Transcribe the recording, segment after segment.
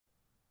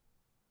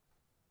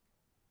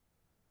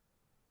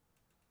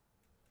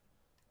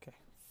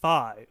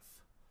5,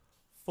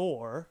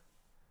 4,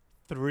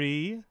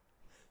 3,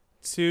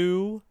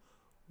 2,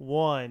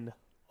 1.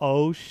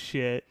 Oh,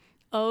 shit.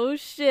 Oh,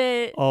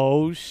 shit.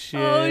 Oh,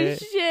 shit. Oh,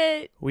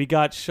 shit. We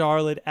got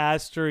Charlotte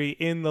Astre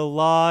in the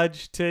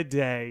lodge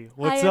today.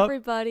 What's Hi, up?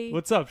 everybody.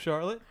 What's up,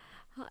 Charlotte?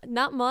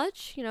 Not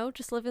much,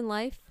 just living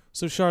life.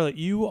 So, Charlotte,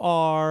 you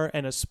are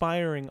an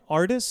aspiring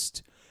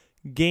artist,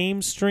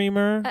 game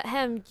streamer.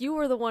 You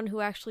were the one who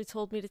actually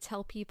told me to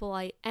tell people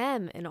I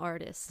am an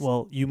artist.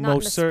 Well, you not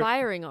most an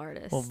aspiring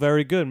artist. Well,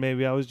 very good.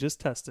 Maybe I was just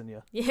testing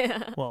you.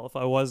 Yeah. Well, if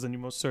I was, then you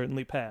most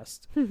certainly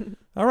passed.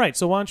 All right,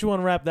 so why don't you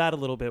unwrap that a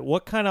little bit?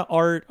 What kind of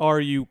art are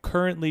you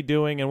currently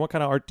doing, and what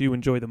kind of art do you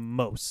enjoy the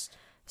most?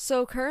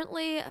 So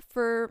currently,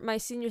 for my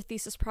senior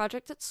thesis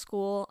project at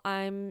school,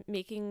 I'm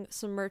making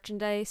some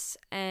merchandise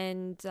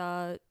and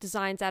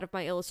designs out of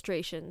my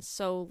illustrations.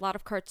 So a lot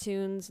of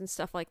cartoons and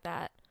stuff like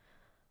that.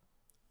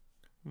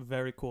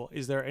 Very cool.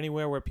 Is there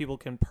anywhere where people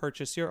can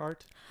purchase your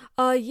art?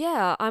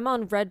 Yeah, I'm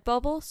on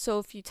Redbubble, so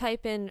if you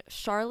type in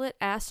Charlotte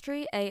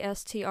Astre,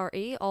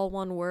 A-S-T-R-E, all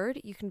one word,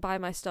 you can buy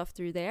my stuff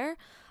through there.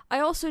 I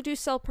also do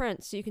sell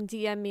prints, so you can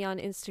DM me on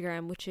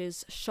Instagram, which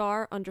is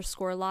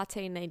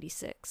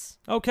char_latte96.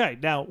 Okay,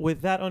 now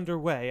with that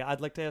underway,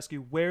 I'd like to ask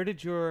you, where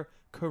did your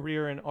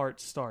career in art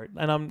start?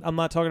 And I'm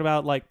not talking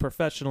about like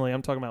professionally,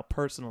 I'm talking about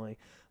personally.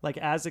 Like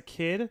as a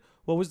kid,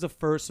 what was the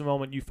first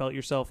moment you felt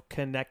yourself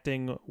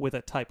connecting with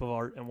a type of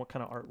art, and what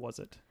kind of art was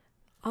it?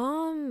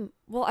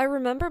 Well, I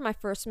remember my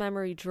first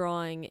memory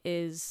drawing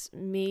is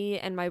me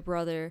and my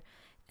brother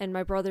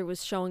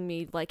was showing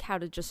me like how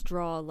to just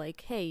draw,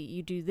 like, hey,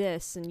 you do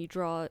this and you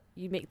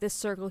make this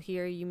circle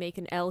here, you make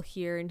an L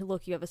here, and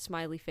look, you have a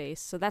smiley face.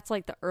 So that's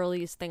like the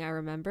earliest thing I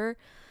remember.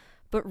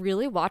 But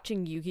really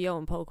watching Yu-Gi-Oh!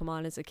 And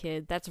Pokemon as a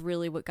kid, that's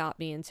really what got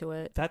me into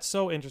it. That's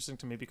so interesting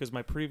to me because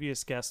my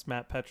previous guest,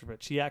 Matt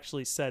Petrovich, he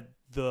actually said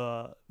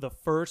the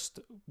first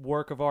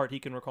work of art he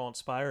can recall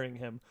inspiring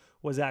him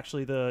was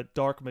actually the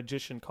Dark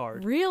Magician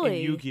card Really?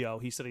 in Yu-Gi-Oh!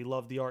 He said he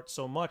loved the art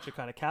so much, it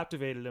kind of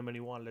captivated him and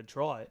he wanted to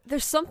draw it.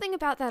 There's something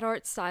about that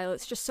art style.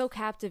 It's just so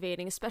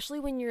captivating, especially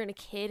when you're a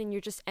kid and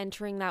you're just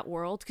entering that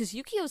world, because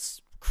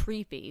Yu-Gi-Oh's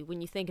creepy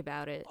when you think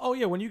about it. Oh,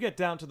 yeah, when you get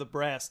down to the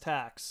brass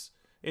tacks,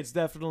 it's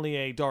definitely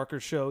a darker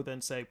show than,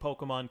 say,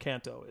 Pokemon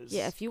Kanto is.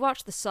 Yeah, if you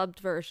watch the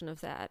subbed version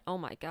of that, oh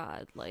my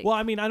god. Well,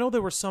 I mean, I know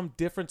there were some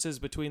differences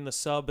between the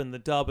sub and the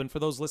dub, and for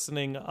those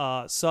listening,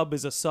 sub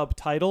is a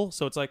subtitle,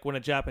 so it's like when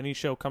a Japanese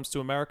show comes to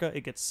America,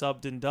 it gets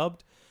subbed and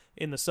dubbed.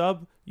 In the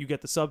sub, you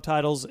get the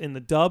subtitles. In the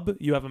dub,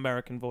 you have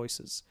American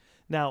voices.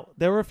 Now,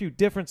 there were a few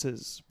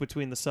differences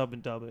between the sub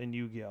and dub in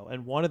Yu-Gi-Oh!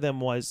 And one of them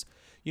was,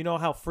 you know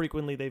how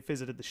frequently they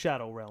visited the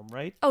Shadow Realm,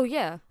 right? Oh,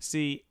 yeah.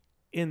 See,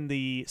 in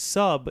the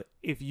sub,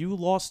 if you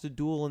lost a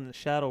duel in the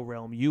Shadow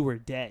Realm, you were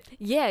dead.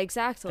 Yeah,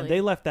 exactly. And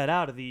they left that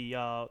out of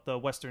the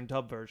Western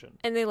dub version.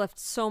 And they left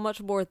so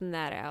much more than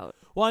that out.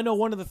 Well, I know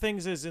one of the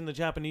things is in the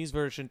Japanese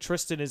version,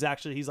 Tristan is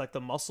actually, he's like the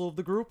muscle of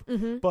the group.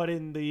 Mm-hmm. But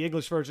in the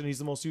English version, he's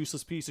the most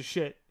useless piece of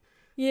shit.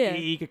 Yeah.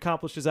 He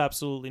accomplishes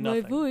absolutely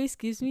nothing. My voice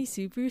gives me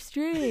super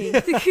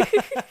strength.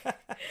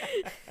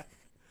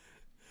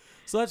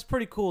 So that's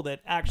pretty cool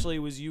that actually it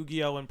was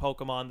Yu-Gi-Oh! And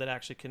Pokemon that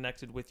actually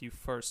connected with you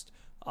first.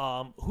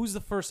 Who's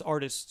the first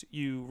artist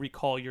you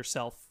recall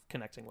yourself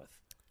connecting with?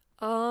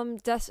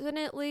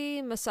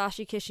 Definitely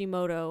Masashi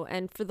Kishimoto.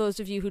 And for those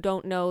of you who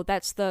don't know,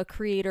 that's the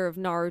creator of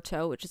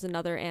Naruto, which is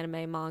another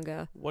anime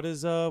manga.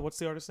 What's the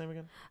artist's name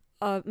again?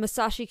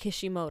 Masashi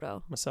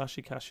Kishimoto.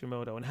 Masashi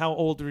Kishimoto. And how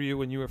old were you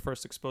when you were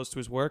first exposed to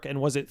his work?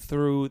 And was it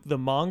through the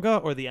manga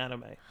or the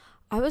anime?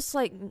 I was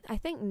like, I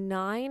think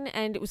 9,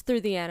 and it was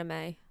through the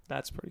anime.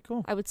 That's pretty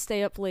cool. I would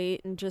stay up late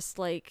and just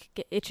like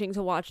get itching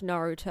to watch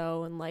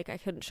Naruto, and like I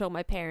couldn't show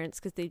my parents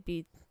because they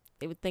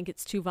would think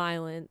it's too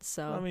violent.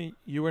 So I mean,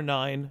 you were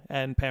 9,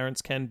 and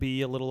parents can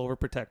be a little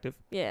overprotective.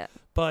 Yeah.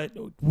 But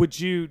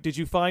did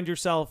you find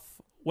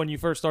yourself when you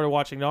first started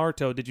watching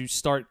Naruto? Did you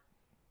start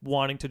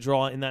wanting to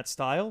draw in that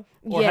style?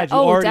 Or yeah.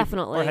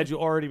 Definitely. Or had you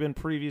already been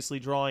previously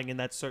drawing in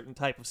that certain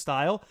type of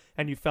style,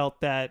 and you felt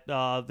that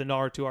the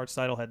Naruto art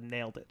style had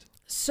nailed it?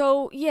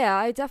 So yeah,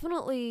 I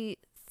definitely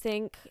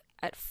think.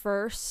 At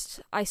first,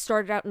 I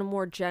started out in a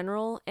more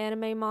general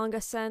anime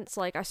manga sense.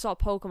 Like, I saw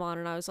Pokemon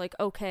and I was like,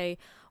 okay,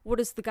 what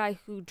does the guy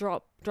who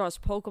draws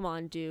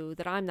Pokemon do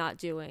that I'm not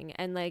doing?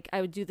 And, like, I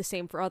would do the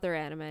same for other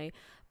anime.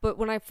 But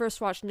when I first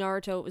watched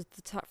Naruto, it was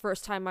the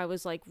first time I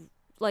was like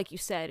you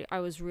said, I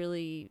was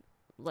really,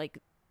 like,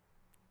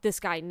 this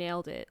guy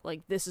nailed it.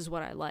 Like, this is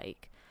what I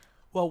like.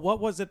 Well, what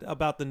was it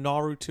about the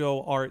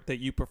Naruto art that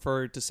you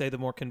preferred to, say, the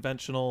more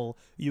conventional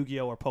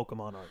Yu-Gi-Oh! Or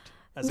Pokemon art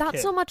as a kid? Not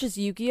so much as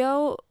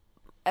Yu-Gi-Oh!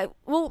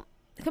 Well,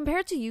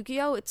 compared to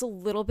Yu-Gi-Oh!, it's a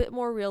little bit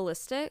more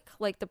realistic.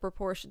 Like, the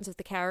proportions of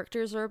the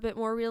characters are a bit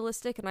more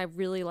realistic, and I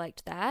really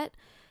liked that.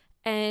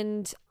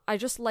 And I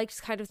just liked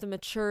kind of the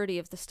maturity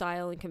of the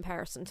style in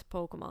comparison to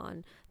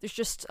Pokemon. There's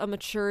just a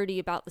maturity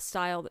about the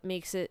style that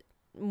makes it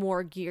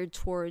more geared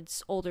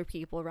towards older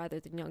people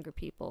rather than younger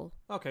people.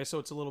 Okay, so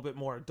it's a little bit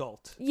more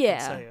adult.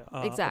 Yeah, than, say,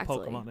 exactly.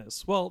 Pokemon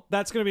is. Well,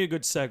 that's going to be a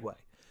good segue.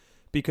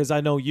 because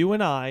I know you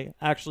and I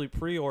actually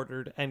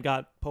pre-ordered and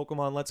got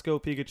Pokemon Let's Go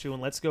Pikachu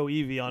and Let's Go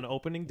Eevee on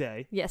opening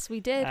day. Yes, we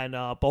did. And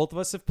both of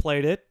us have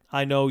played it.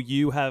 I know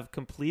you have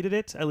completed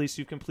it. At least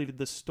you've completed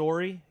the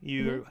story.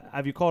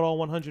 Have you caught all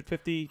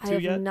 152 I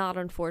have yet? not,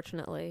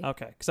 unfortunately.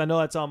 Okay, because I know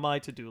that's on my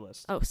to-do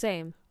list. Oh,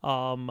 same.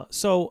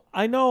 So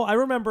I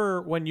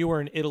remember when you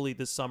were in Italy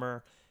this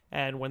summer,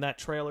 and when that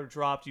trailer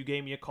dropped, you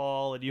gave me a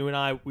call, and you and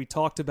I, we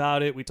talked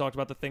about it. We talked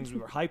about the things we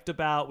were hyped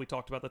about. We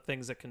talked about the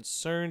things that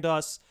concerned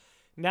us.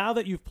 Now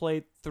that you've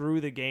played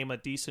through the game a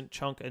decent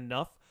chunk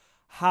enough,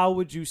 how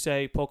would you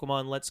say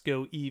Pokemon Let's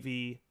Go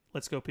Eevee,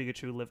 Let's Go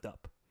Pikachu lived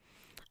up?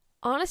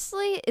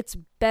 Honestly, it's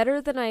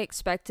better than I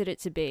expected it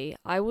to be.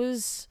 I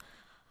was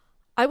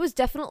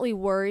definitely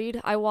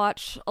worried. I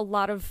watch a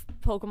lot of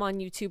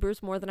Pokemon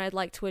YouTubers, more than I'd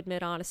like to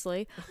admit,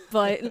 honestly.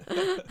 But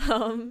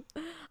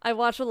I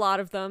watch a lot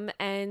of them,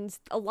 and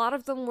a lot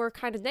of them were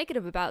kind of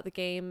negative about the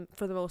game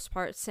for the most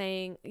part,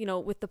 saying,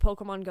 with the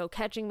Pokemon Go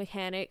catching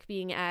mechanic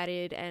being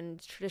added and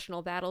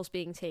traditional battles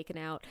being taken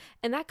out.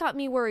 And that got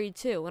me worried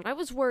too. And I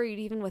was worried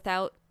even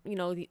without,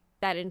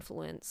 that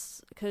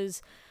influence,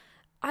 because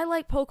I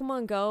like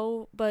Pokemon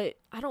Go, but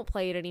I don't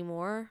play it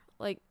anymore.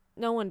 Like,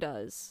 no one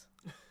does.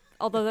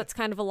 Although that's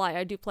kind of a lie.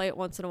 I do play it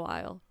once in a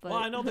while. But... Well,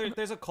 I know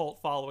there's a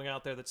cult following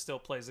out there that still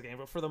plays the game,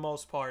 but for the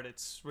most part,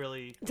 it's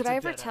really... Did I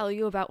ever tell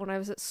you about when I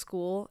was at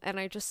school and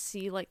I just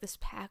see, this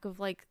pack of,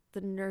 the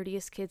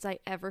nerdiest kids I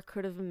ever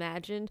could have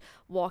imagined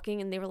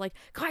walking, and they were like,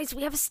 guys,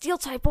 we have a steel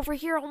type over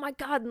here, oh my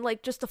god, and,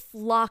 just a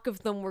flock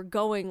of them were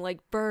going like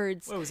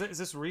birds. Wait, is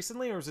this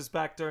recently, or is this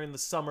back during the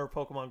summer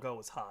Pokemon Go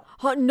was hot?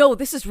 No,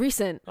 this is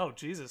recent. Oh,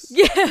 Jesus.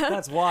 Yeah.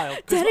 That's wild.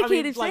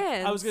 Dedicated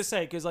fans. I was going to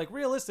say, because,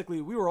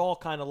 realistically, we were all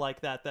kind of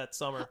like that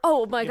summer.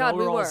 Oh, my God,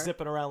 we were all were.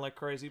 zipping around like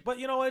crazy. But,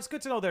 it's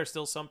good to know there's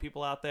still some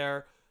people out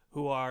there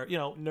who are,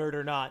 nerd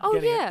or not,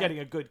 getting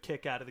a good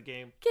kick out of the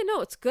game. Yeah,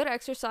 no, it's good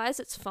exercise.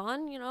 It's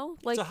fun,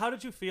 So how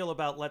did you feel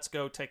about Let's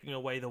Go taking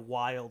away the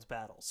wild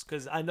battles?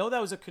 Because I know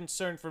that was a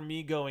concern for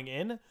me going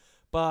in,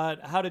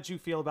 but how did you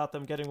feel about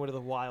them getting rid of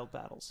the wild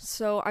battles?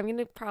 So I'm going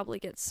to probably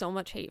get so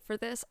much hate for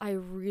this. I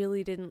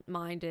really didn't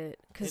mind it,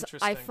 because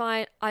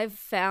I've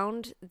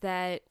found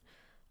that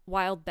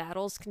wild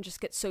battles can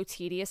just get so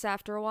tedious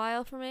after a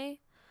while for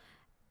me,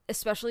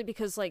 especially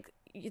because,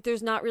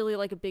 there's not really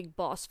a big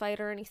boss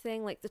fight or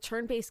anything. The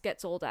turn-based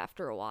gets old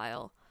after a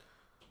while.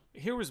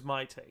 Here was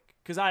my take,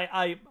 because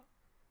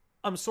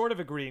I'm sort of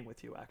agreeing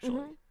with you,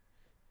 actually. Mm-hmm.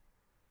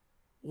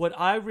 What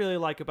I really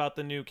like about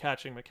the new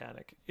catching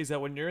mechanic is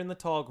that when you're in the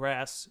tall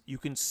grass, you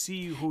can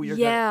see who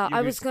you're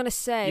I was going to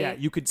say. Yeah,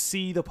 you could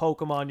see the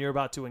Pokemon you're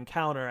about to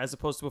encounter, as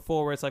opposed to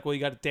before where it's you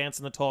got to dance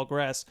in the tall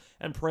grass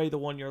and pray the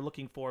one you're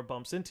looking for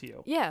bumps into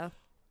you. Yeah.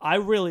 I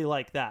really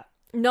like that.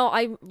 No,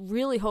 I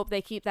really hope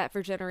they keep that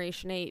for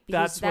Generation 8.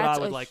 Because that's what I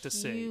would like to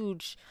see.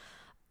 Huge.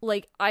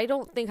 I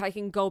don't think I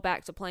can go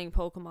back to playing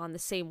Pokemon the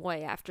same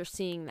way after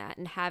seeing that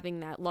and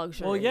having that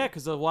luxury. Well, yeah,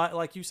 because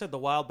like you said, the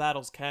wild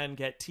battles can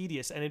get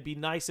tedious, and it'd be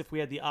nice if we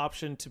had the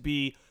option to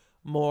be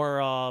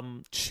more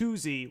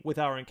choosy with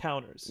our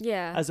encounters.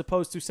 Yeah. As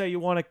opposed to, say,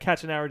 you want to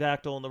catch an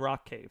Aerodactyl in the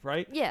rock cave,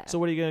 right? Yeah. So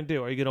what are you going to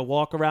do? Are you going to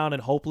walk around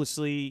and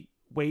hopelessly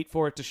wait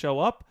for it to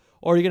show up?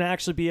 Or are you going to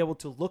actually be able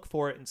to look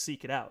for it and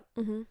seek it out?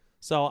 Mm-hmm.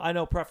 So I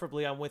know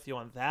preferably I'm with you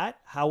on that.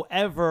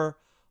 However,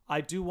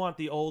 I do want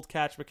the old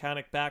catch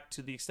mechanic back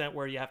to the extent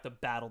where you have to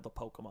battle the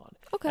Pokemon.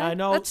 Okay, and I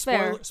know, that's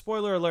fair.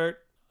 Spoiler alert,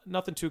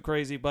 nothing too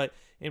crazy, but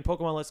in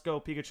Pokemon Let's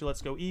Go, Pikachu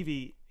Let's Go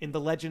Eevee, in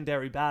the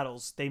legendary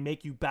battles, they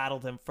make you battle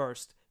them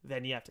first,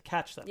 then you have to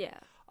catch them. Yeah.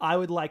 I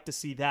would like to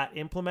see that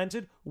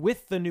implemented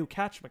with the new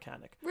catch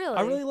mechanic. Really?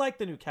 I really like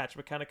the new catch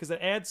mechanic because it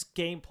adds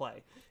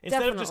gameplay.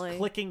 Instead of Definitely. just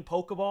clicking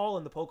Pokeball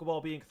and the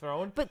Pokeball being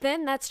thrown. But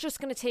then that's just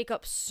going to take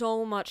up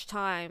so much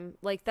time.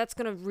 That's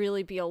going to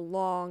really be a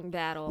long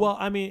battle. Well,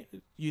 I mean,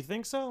 you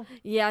think so?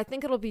 Yeah, I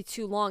think it'll be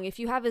too long. If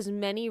you have as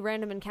many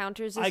random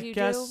encounters as you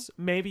do. I guess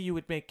maybe you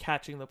would make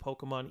catching the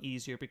Pokemon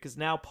easier because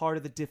now part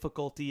of the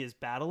difficulty is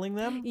battling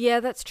them.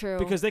 Yeah, that's true.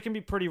 Because they can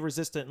be pretty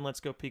resistant in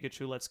Let's Go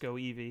Pikachu, Let's Go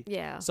Eevee.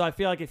 Yeah. So I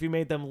feel like if you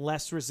made them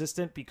less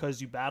resistant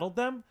because you battled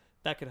them,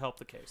 that could help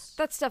the case.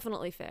 That's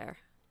definitely fair.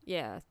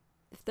 Yeah.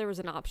 If there was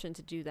an option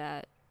to do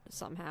that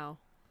somehow.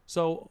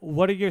 So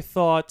what are your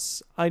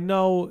thoughts? I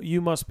know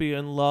you must be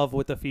in love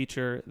with the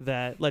feature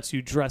that lets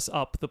you dress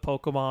up the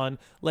Pokemon,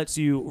 lets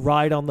you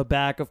ride on the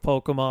back of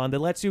Pokemon, that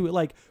lets you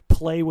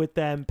play with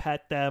them,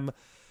 pet them.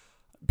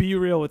 Be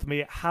real with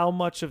me. How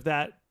much of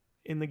that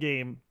in the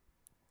game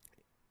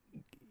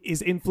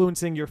is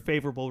influencing your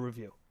favorable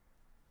review?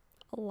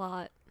 A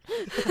lot.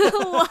 A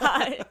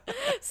lot.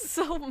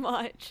 So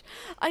much.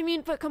 I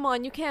mean, but come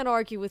on, you can't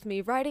argue with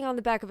me. Riding on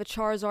the back of a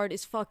Charizard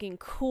is fucking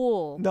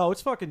cool. No,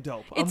 it's fucking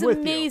dope. It's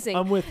amazing.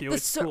 I'm with you.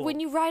 It's cool.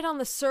 When you ride on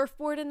the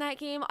surfboard in that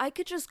game, I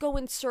could just go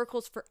in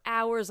circles for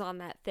hours on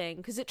that thing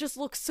because it just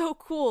looks so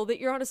cool that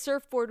you're on a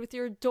surfboard with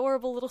your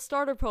adorable little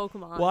starter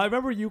Pokemon. Well, I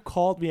remember you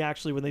called me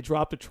actually when they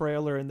dropped a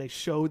trailer and they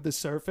showed the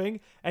surfing,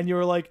 and you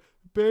were like,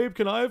 babe,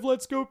 can I have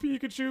Let's Go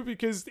Pikachu?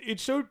 Because it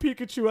showed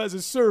Pikachu as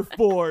a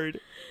surfboard.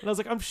 And I was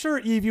like, I'm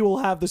sure Eevee will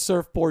have the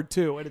surfboard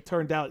too. And it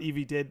turned out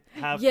Eevee did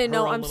have Yeah, her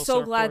no, own I'm little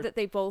so glad surfboard. that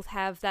they both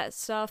have that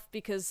stuff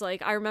because,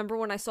 like, I remember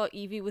when I saw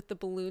Eevee with the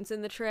balloons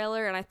in the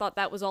trailer and I thought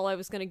that was all I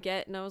was going to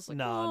get. And I was like,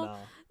 No.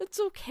 it's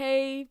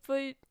okay,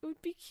 but it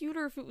would be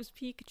cuter if it was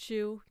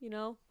Pikachu, you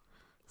know?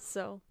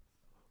 So.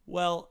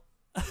 Well,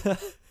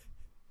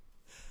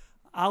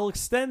 I'll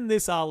extend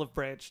this olive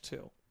branch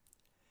too.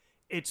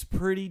 It's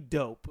pretty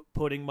dope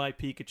putting my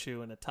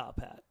Pikachu in a top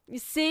hat. You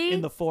see?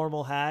 In the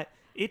formal hat.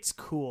 It's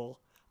cool.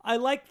 I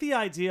like the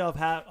idea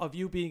of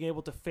you being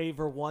able to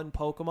favor one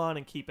Pokemon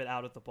and keep it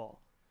out of the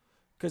ball.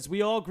 Because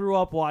we all grew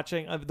up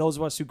watching, those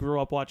of us who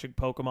grew up watching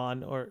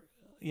Pokemon, or,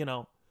 you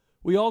know,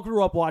 we all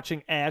grew up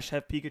watching Ash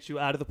have Pikachu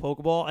out of the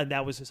Pokeball, and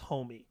that was his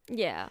homie.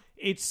 Yeah.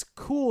 It's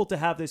cool to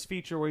have this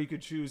feature where you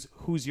could choose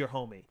who's your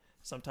homie.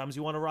 Sometimes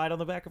you want to ride on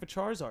the back of a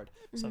Charizard.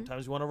 Mm-hmm.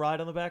 Sometimes you want to ride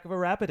on the back of a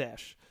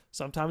Rapidash.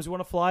 Sometimes you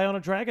want to fly on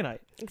a Dragonite.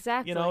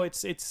 Exactly. You know,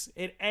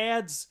 it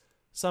adds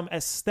some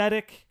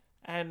aesthetic,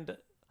 and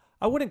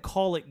I wouldn't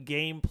call it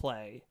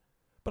gameplay,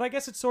 but I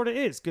guess it sort of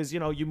is because, you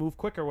know, you move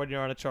quicker when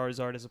you're on a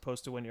Charizard as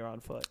opposed to when you're on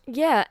foot.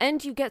 Yeah,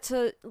 and you get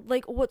to,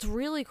 like, what's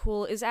really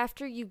cool is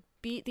after you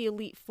beat the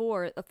Elite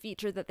Four, a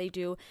feature that they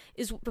do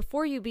is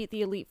before you beat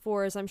the Elite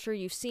Four, as I'm sure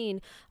you've seen,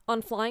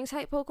 on flying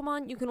type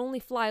Pokemon, you can only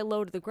fly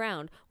low to the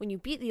ground. When you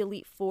beat the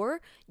Elite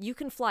Four, you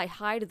can fly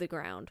high to the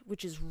ground,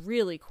 which is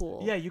really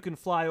cool. Yeah, you can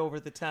fly over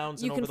the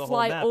towns and over the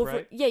whole map,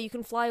 right? Yeah, you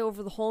can fly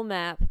over the whole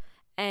map,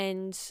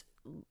 and,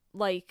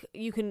 like,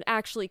 you can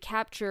actually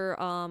capture,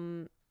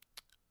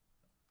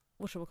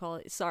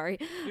 whatchamacallit? Sorry.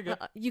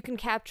 You can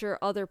capture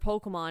other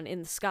Pokemon in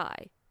the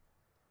sky.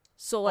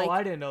 So, like,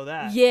 I didn't know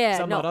that. Yeah,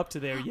 I'm no, not up to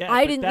there yet.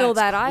 I didn't know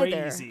that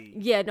crazy. either.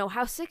 Yeah, no,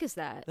 how sick is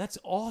that? That's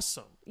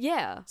awesome.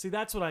 Yeah. See,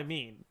 that's what I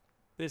mean.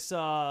 This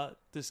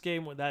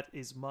game, that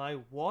is my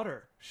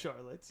water,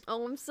 Charlotte.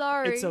 Oh, I'm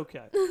sorry. It's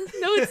okay.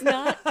 No, it's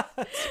not.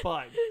 It's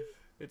fine.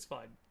 It's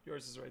fine.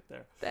 Yours is right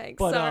there. Thanks.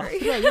 But, sorry.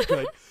 Yeah, you're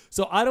good.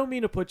 So I don't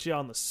mean to put you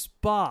on the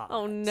spot.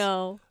 Oh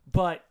no.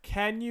 But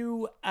can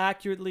you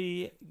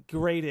accurately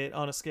grade it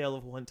on a scale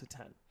of 1 to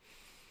 10?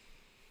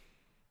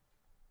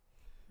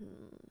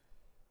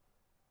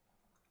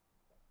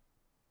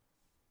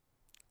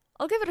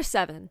 I'll give it a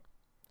 7.5.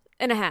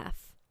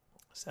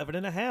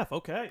 7.5.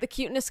 Okay. The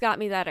cuteness got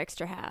me that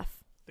extra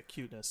half. The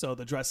cuteness. So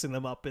the dressing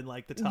them up in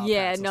like the top.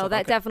 Yeah, hats and no, stuff.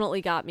 that Okay.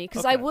 definitely got me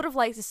because I Okay. would have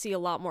liked to see a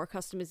lot more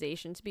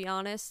customization. To be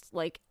honest,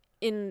 like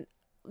in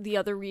the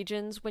other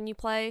regions when you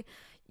play,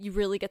 you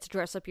really get to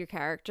dress up your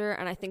character,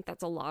 and I think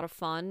that's a lot of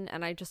fun.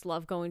 And I just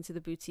love going to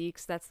the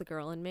boutiques. That's the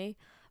girl in me.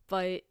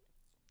 But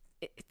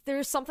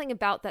there's something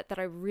about that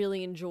I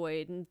really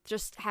enjoyed, and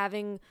just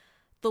having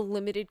the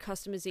limited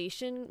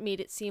customization made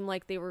it seem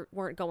like they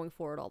weren't going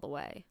for it all the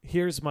way.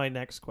 Here's my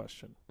next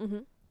question.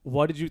 Mm-hmm.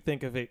 What did you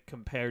think of it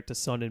compared to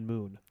Sun and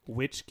Moon?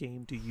 Which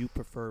game do you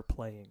prefer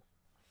playing?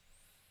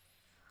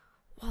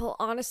 Well,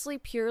 honestly,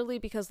 purely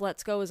because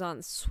Let's Go is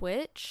on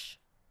Switch,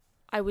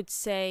 I would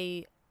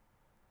say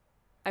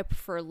I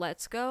prefer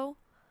Let's Go.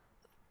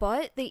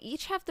 But they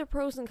each have their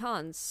pros and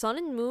cons. Sun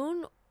and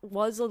Moon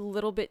was a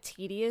little bit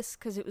tedious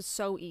because it was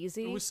so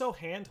easy. It was so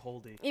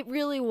hand-holdy. It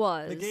really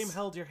was. The game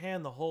held your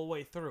hand the whole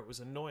way through. It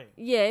was annoying.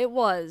 Yeah, it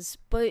was.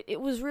 But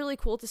it was really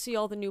cool to see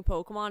all the new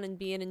Pokemon and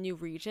be in a new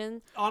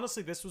region.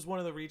 Honestly, this was one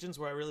of the regions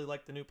where I really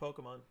liked the new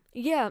Pokemon.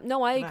 Yeah,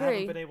 no, I agree. I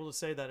haven't been able to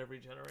say that every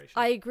generation.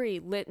 I agree.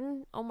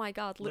 Litten, oh my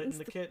god. Litten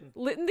the kitten.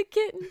 Litten the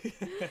kitten.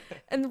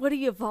 And what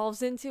he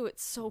evolves into,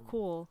 it's so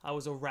cool. I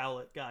was a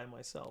Rowlet guy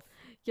myself.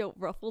 Yo,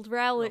 Ruffled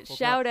Rowlet,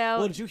 shout out.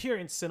 Well, did you hear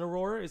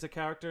Incineroar is a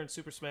character in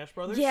Super Smash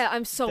Brothers? Yeah,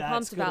 I'm so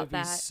pumped about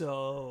that. That's gonna be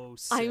so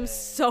sick. I'm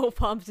so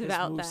pumped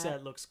about that. His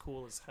moveset looks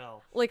cool as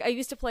hell. Like, I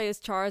used to play as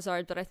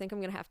Charizard, but I think I'm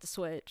gonna have to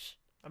switch.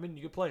 I mean,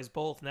 you could play as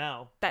both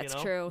now. That's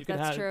true.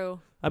 That's true.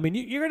 I mean,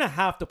 you're going to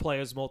have to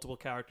play as multiple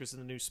characters in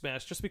the new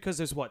Smash just because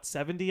there's,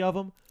 70 of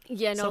them?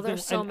 Yeah, no,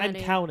 there's so many.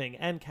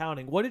 And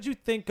counting. What did you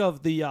think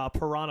of the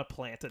Piranha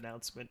Plant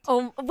announcement?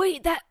 Oh,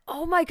 wait,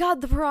 oh my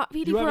god, the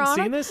PD Piranha? You haven't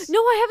seen this? No,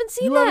 I haven't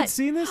seen that. You haven't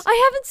seen this?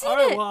 I haven't seen All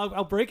right, it. well,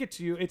 I'll break it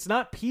to you. It's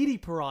not PD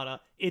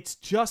Piranha. It's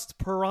just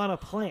Piranha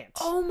Plant.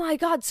 Oh my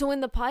god, so in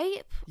the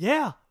pipe?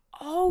 Yeah.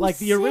 Oh, like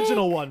the sick.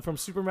 original one from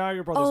Super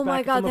Mario Brothers oh my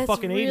back god, from the that's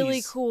fucking 80s.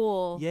 really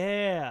cool.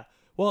 Yeah.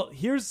 Well,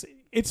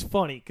 it's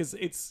funny because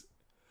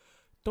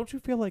don't you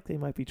feel like they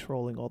might be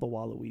trolling all the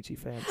Waluigi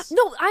fans?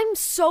 No, I'm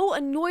so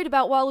annoyed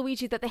about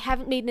Waluigi that they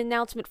haven't made an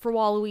announcement for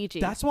Waluigi.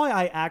 That's why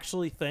I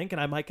actually think, and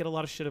I might get a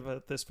lot of shit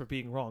about this for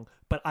being wrong,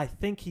 but I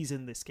think he's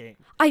in this game.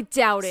 I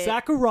doubt it.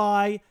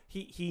 Sakurai,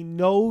 he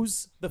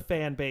knows the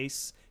fan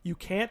base. You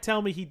can't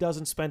tell me he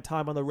doesn't spend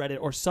time on the Reddit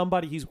or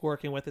somebody he's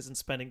working with isn't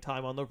spending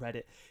time on the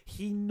Reddit.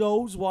 He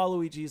knows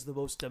Waluigi is the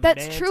most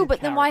demanded That's true, but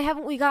then character. why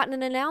haven't we gotten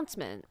an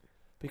announcement?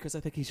 Because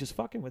I think he's just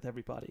fucking with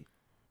everybody.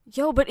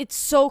 Yo, but it's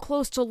so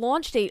close to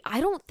launch date.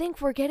 I don't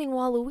think we're getting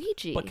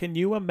Waluigi. But can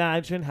you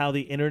imagine how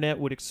the internet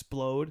would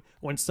explode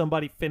when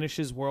somebody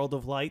finishes World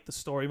of Light, the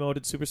story mode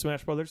in Super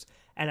Smash Bros.,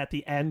 and at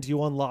the end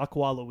you unlock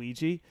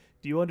Waluigi?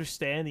 Do you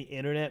understand the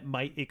internet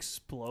might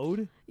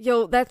explode?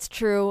 Yo, that's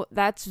true.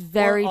 That's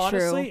very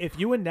honestly, true. if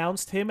you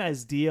announced him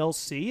as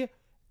DLC,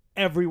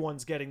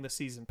 everyone's getting the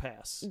season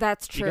pass.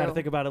 That's true. You got to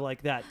think about it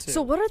like that, too.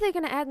 So what are they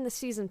going to add in the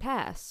season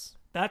pass?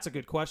 That's a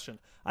good question.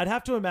 I'd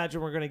have to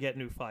imagine we're going to get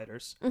new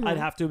fighters. Mm-hmm. I'd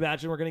have to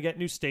imagine we're going to get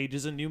new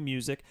stages and new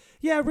music.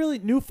 Yeah, really,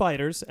 new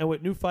fighters. And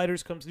with new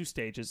fighters comes new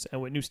stages.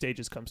 And with new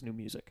stages comes new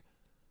music.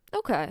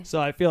 Okay. So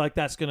I feel like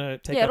that's going to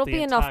take Yeah, up it'll the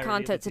be enough entirety of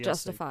content the to DLC.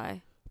 justify.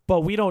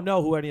 But we don't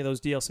know who any of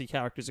those DLC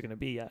characters are going to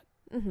be yet.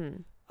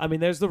 Mm-hmm. I mean,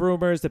 there's the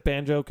rumors that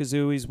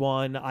Banjo-Kazooie's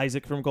one.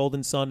 Isaac from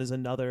Golden Sun is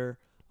another.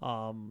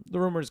 The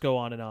rumors go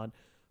on and on.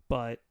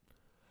 But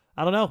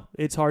I don't know.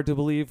 It's hard to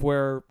believe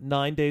we're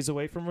 9 days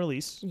away from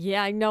release.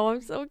 Yeah, I know.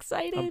 I'm so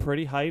excited. I'm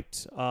pretty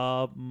hyped.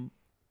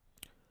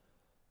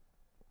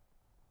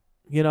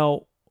 You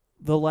know,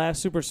 the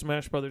last Super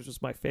Smash Brothers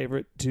was my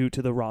favorite due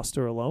to the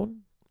roster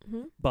alone.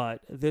 Mm-hmm.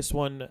 But this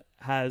one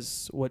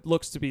has what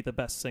looks to be the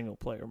best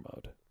single-player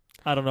mode.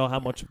 I don't know how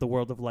much of the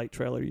World of Light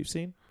trailer you've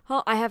seen.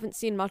 Huh, I haven't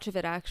seen much of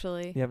it,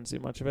 actually. You haven't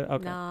seen much of it?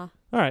 Okay. Nah.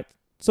 All right.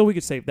 So we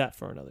could save that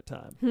for another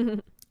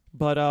time.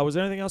 But was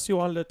there anything else you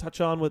wanted to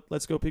touch on with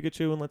Let's Go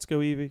Pikachu and Let's Go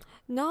Eevee?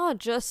 No,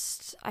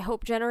 just I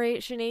hope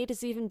Generation 8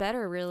 is even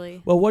better,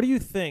 really. Well, what do you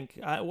think?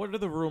 What are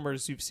the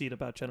rumors you've seen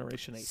about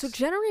Generation 8? So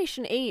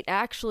Generation 8,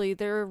 actually,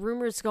 there are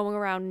rumors going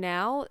around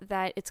now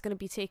that it's going to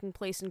be taking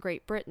place in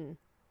Great Britain,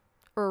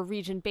 or a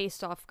region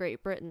based off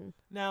Great Britain.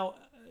 Now,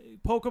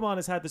 Pokemon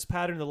has had this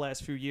pattern the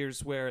last few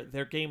years where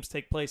their games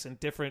take place in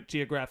different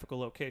geographical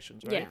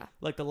locations, right? Yeah.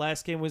 Like the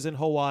last game was in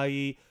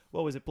Hawaii.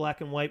 What was it?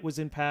 Black and White was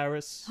in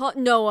Paris.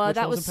 No, Which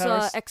that one was in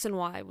Paris? X and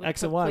Y.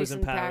 X and Y was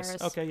in Paris.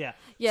 Okay, yeah.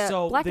 Yeah,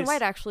 So Black and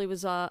White actually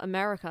was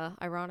America,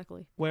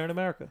 ironically. Where in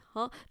America?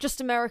 Huh? Just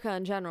America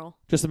in general.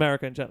 Just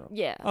America in general.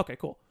 Yeah. Okay,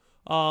 cool.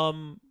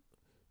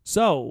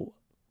 So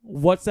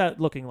what's that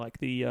looking like?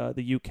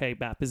 The UK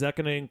map, is that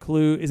going to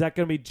include? Is that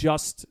going to be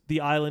just the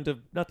island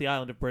of? Not the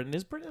island of Britain.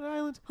 Is Britain an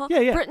island? Huh?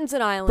 Yeah. Britain's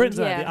an island. Britain's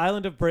an yeah. island. The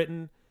island of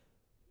Britain.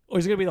 Or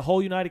is it going to be the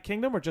whole United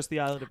Kingdom or just the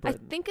island of I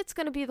Britain? think it's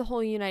going to be the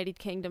whole United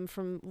Kingdom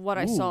from what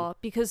I Ooh. saw,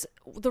 because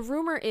the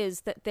rumor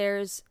is that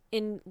there's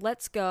in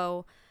Let's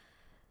Go,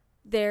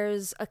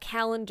 there's a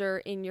calendar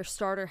in your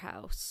starter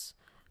house,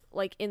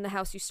 like in the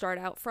house you start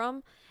out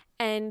from,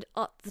 and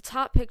the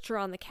top picture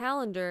on the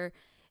calendar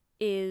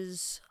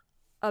is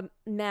a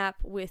map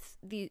with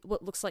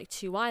what looks like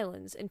two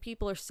islands, and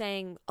people are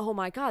saying, oh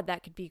my god,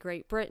 that could be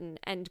Great Britain.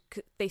 And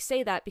they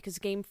say that because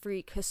Game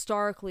Freak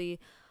historically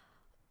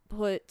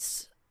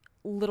puts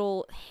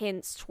little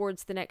hints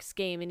towards the next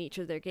game in each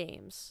of their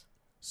games.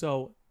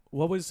 So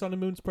what was Sun and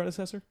Moon's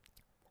predecessor?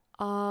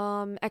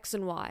 X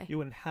and Y. You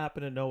wouldn't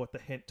happen to know what the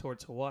hint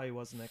towards Hawaii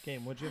was in that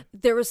game, would you?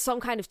 There was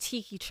some kind of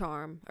tiki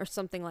charm or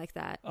something like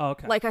that. Oh,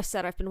 okay. Like I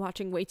said, I've been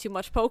watching way too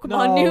much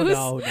Pokemon news.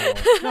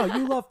 No,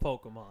 you love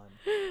Pokemon.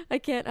 I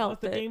can't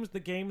help the it. The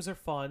games are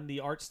fun. The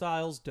art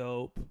style's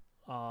dope.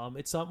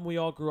 It's something we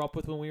all grew up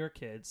with when we were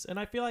kids, and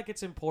I feel like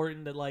it's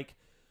important that, like,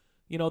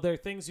 you know, there are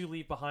things you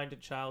leave behind in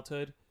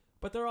childhood,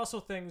 but there are also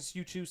things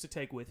you choose to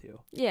take with you.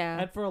 Yeah.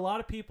 And for a lot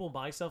of people,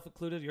 myself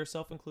included,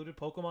 yourself included,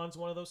 Pokemon's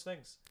one of those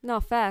things. No,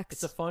 facts.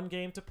 It's a fun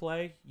game to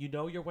play. You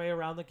know your way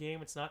around the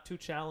game. It's not too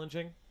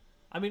challenging.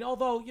 I mean,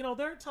 although, you know,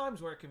 there are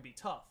times where it can be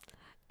tough.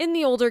 In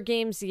the older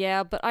games,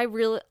 yeah, but I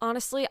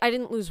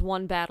didn't lose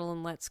one battle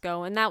in Let's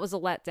Go, and that was a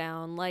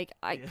letdown. Like,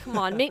 come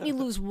on, make me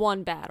lose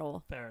one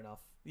battle. Fair enough.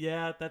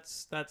 Yeah,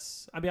 that's.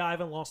 I mean, I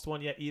haven't lost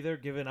one yet either,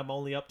 given I'm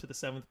only up to the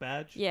 7th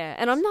badge. Yeah,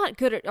 and I'm not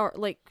good at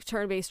like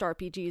turn-based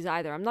RPGs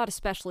either. I'm not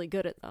especially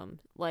good at them.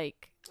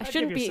 Like,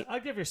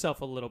 I'd give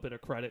yourself a little bit of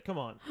credit. Come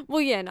on.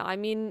 Well, yeah, no, I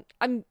mean,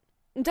 I'm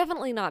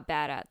definitely not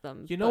bad at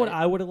them. You know what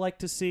I would have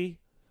liked to see?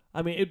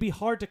 I mean, it'd be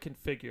hard to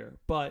configure,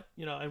 but,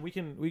 you know, and we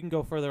can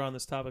go further on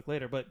this topic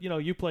later, but, you know,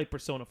 you played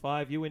Persona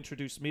 5. You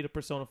introduced me to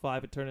Persona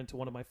 5. It turned into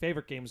one of my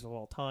favorite games of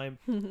all time.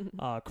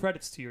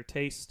 Credits to your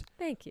taste.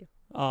 Thank you.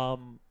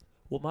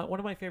 Well, one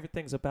of my favorite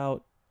things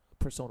about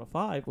Persona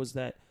 5 was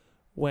that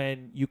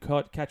when you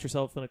catch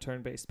yourself in a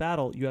turn-based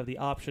battle, you have the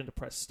option to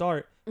press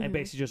start and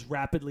basically just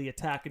rapidly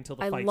attack until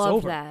the fight's over. I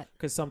love that.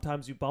 Because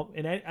sometimes you bump,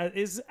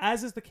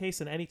 as is the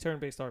case in any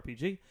turn-based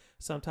RPG,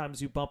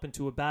 sometimes you bump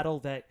into a battle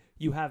that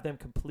you have them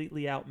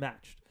completely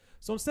outmatched.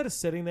 So instead of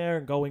sitting there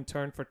and going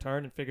turn for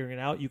turn and figuring it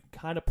out, you can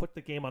kind of put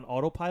the game on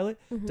autopilot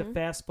to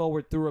fast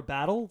forward through a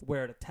battle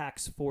where it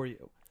attacks for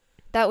you.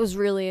 That was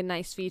really a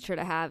nice feature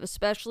to have,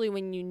 especially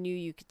when you knew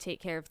you could take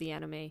care of the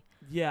enemy.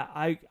 Yeah,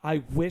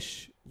 I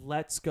wish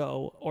Let's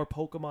Go or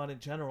Pokemon in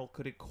general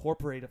could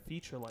incorporate a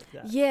feature like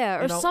that.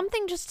 Yeah, or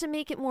something just to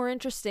make it more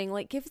interesting.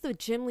 Like, give the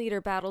gym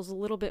leader battles a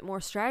little bit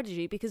more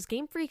strategy, because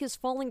Game Freak is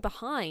falling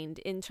behind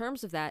in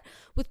terms of that.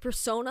 With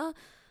Persona,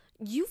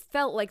 you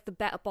felt like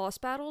the boss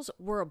battles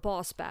were a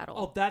boss battle.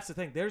 Oh, that's the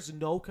thing. There's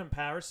no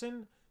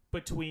comparison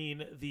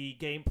between the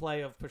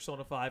gameplay of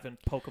Persona 5 and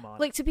Pokemon.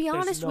 Like, to be There's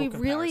honest, no we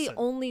comparison. really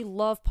only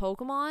love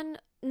Pokemon.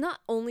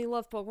 Not only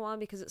love Pokemon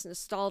because it's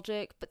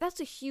nostalgic, but that's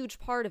a huge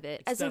part of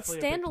it. It's As a definitely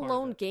a big part of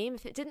standalone it. game,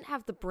 if it didn't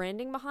have the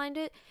branding behind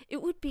it,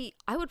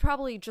 I would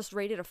probably just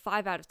rate it a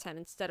 5 out of 10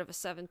 instead of a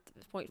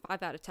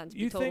 7.5 out of 10, to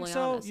be You totally think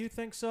so? honest. You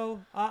think so?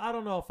 I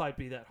don't know if I'd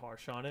be that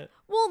harsh on it.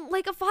 Well,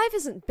 like, a 5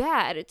 isn't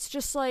bad. It's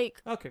just like,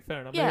 Okay,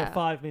 fair enough. Yeah. Maybe a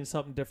 5 means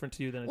something different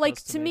to you than it like,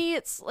 does to me,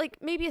 it's like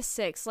maybe a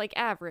 6, like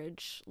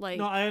average. Like,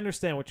 No, I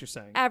understand what you're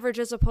saying. average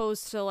as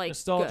opposed to like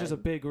Nostalgia is good.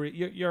 a big.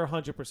 You're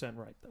 100%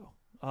 right though.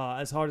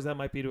 As hard as that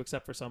might be to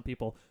accept for some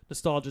people,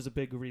 nostalgia is a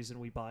big reason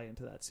we buy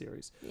into that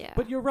series. Yeah.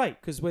 But you're right,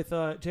 because with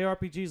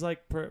JRPGs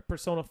like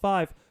Persona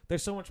 5,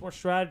 there's so much more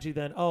strategy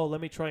than, oh, let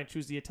me try and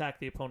choose the attack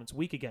the opponent's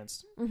weak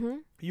against. Mm-hmm.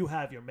 You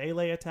have your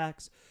melee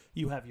attacks,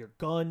 you have your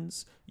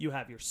guns, you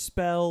have your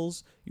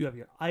spells, you have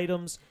your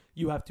items.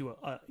 You have to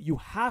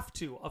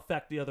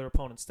affect the other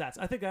opponent's stats.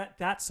 I think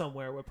that's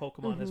somewhere where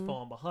Pokemon has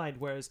fallen behind.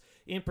 Whereas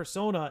in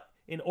Persona,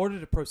 in order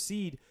to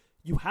proceed,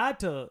 you had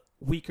to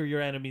weaken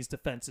your enemy's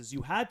defenses.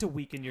 You had to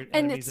weaken your enemy's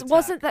And it attack.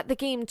 wasn't that the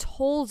game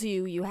told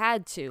you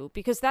had to,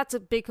 because that's a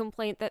big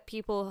complaint that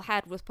people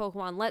had with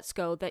Pokemon Let's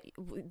Go, that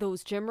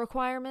those gym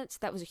requirements,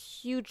 that was a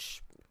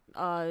huge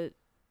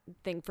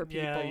thing for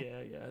people.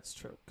 Yeah, it's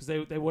true. Because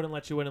they wouldn't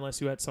let you in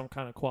unless you had some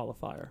kind of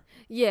qualifier.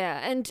 Yeah,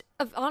 and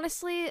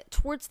honestly,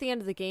 towards the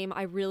end of the game,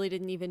 I really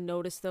didn't even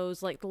notice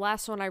those. Like, the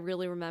last one I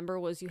really remember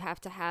was you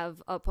have to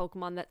have a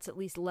Pokemon that's at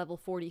least level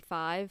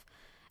 45.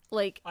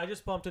 Like, I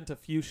just bumped into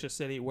Fuchsia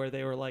City where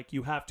they were like,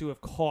 you have to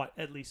have caught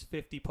at least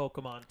 50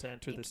 Pokemon to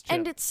enter this gym.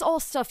 and it's all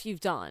stuff you've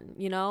done,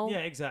 you know? Yeah,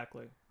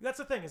 exactly. That's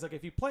the thing. Is like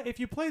if you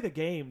play the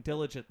game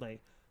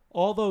diligently,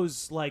 all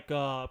those like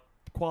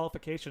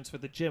qualifications for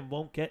the gym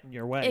won't get in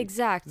your way.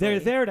 Exactly. They're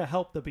there to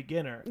help the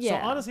beginner.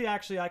 Yeah. So honestly,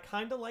 actually, I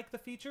kind of like the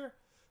feature,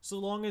 so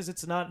long as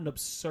it's not an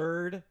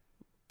absurd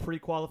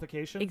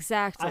pre-qualification.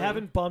 Exactly. I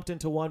haven't bumped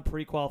into one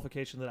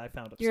pre-qualification that I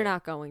found absurd. You're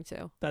not going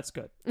to. That's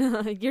good.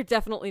 You're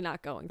definitely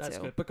not going That's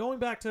to. good. But going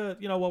back to,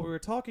 what we were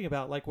talking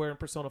about, like where in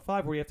Persona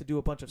 5 where you have to do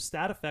a bunch of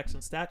stat effects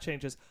and stat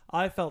changes,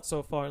 I felt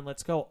so far in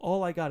Let's Go,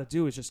 all I got to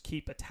do is just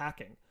keep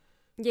attacking.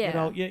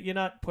 Yeah. You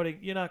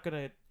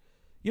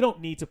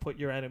don't need to put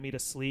your enemy to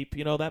sleep.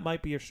 That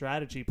might be your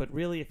strategy, but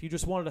really if you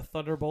just wanted to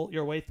thunderbolt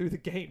your way through the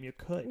game, you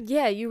could.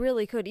 Yeah, you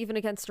really could, even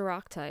against a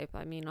rock type.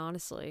 I mean,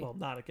 honestly. Well,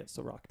 not against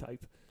the rock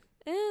type.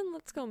 And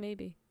Let's Go,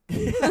 maybe.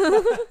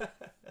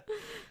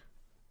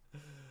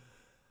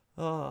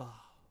 But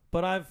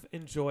I've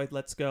enjoyed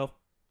Let's Go.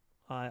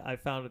 I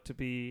found it to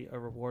be a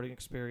rewarding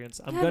experience.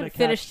 I haven't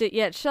finished it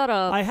yet. Shut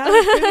up. I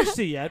haven't finished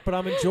it yet, but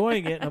I'm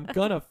enjoying it, and I'm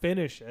gonna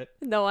finish it.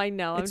 No, I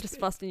know. I'm just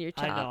busting your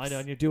chops. I know,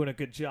 and you're doing a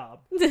good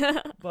job.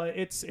 But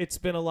it's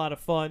been a lot of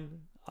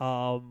fun.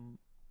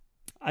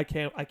 I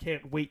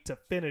can't wait to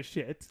finish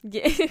it.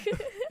 Yeah.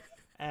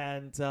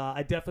 And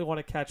I definitely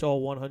want to catch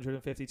all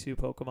 152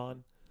 Pokemon.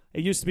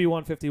 It used to be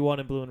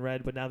 151 in Blue and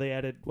Red, but now they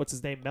added, what's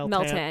his name?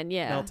 Meltan,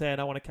 yeah. Meltan.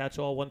 I want to catch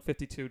all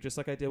 152, just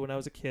like I did when I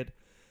was a kid,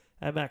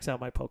 and max out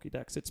my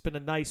Pokédex. It's been a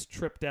nice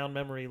trip down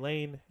memory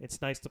lane. It's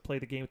nice to play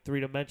the game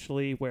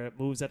three-dimensionally, where it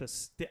moves at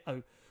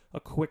a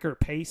quicker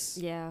pace,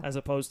 as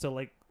opposed to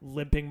like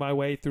limping my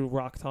way through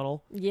Rock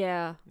Tunnel.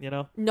 Yeah.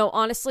 No,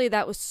 honestly,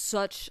 that was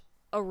such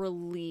a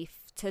relief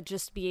to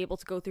just be able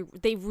to go through.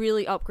 They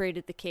really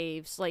upgraded the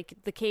caves. Like,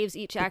 the caves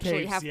each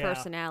actually have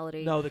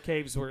personality. No, the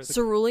caves were...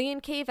 Cerulean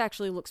Cave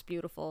actually looks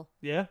beautiful.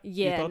 Yeah?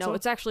 Yeah, no,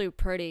 it's actually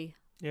pretty.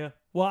 Yeah.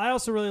 Well, I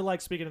also really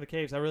like, speaking of the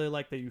caves, I really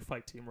like that you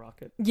fight Team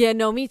Rocket. Yeah,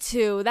 no, me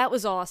too. That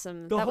was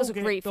awesome. That was a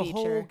great feature. The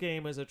whole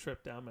game is a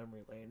trip down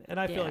memory lane, and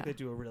I feel like they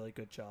do a really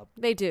good job.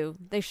 They do.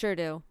 They sure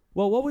do.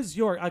 Well, what was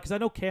your... Because I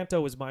know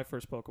Kanto was my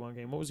first Pokemon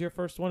game. What was your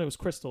first one? It was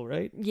Crystal,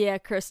 right? Yeah,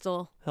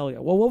 Crystal. Hell yeah.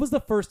 Well, what was the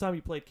first time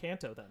you played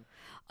Kanto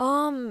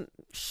then?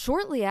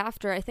 Shortly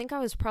after. I think I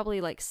was probably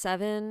like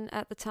 7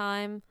 at the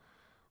time.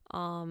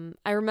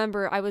 I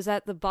remember I was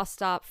at the bus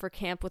stop for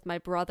camp with my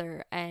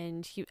brother,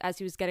 and as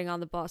he was getting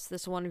on the bus,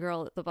 this one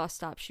girl at the bus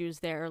stop, she was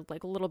there,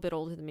 like a little bit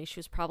older than me. She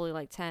was probably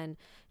like 10.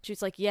 She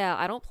was like, "Yeah,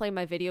 I don't play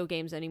my video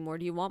games anymore.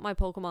 Do you want my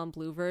Pokemon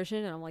Blue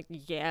version?" And I'm like,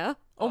 "Yeah."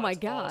 Oh my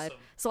god. Awesome.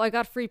 So I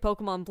got free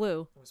Pokemon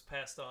Blue. It was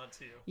passed on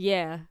to you.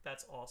 Yeah.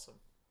 That's awesome.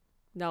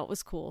 No, it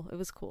was cool. It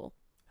was cool.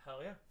 Hell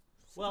yeah.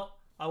 Well,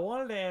 I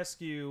wanted to ask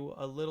you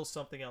a little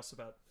something else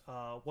about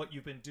what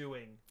you've been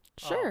doing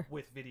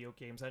with video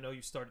games. I know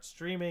you started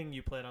streaming,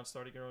 you plan on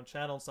starting your own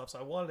channel and stuff, so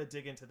I wanted to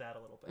dig into that a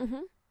little bit.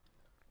 Mm-hmm.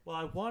 Well,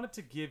 I wanted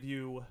to give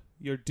you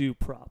your due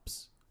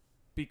props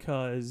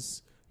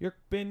because you've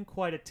been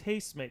quite a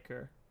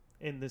tastemaker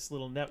in this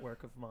little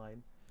network of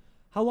mine.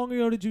 How long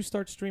ago did you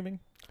start streaming?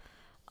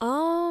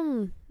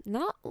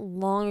 Not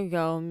long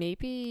ago.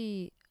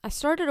 Maybe I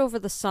started over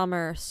the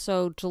summer,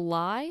 so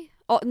July?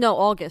 Oh, no,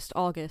 August.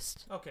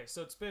 Okay,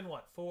 so it's been,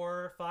 4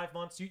 or 5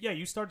 months?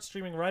 You started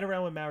streaming right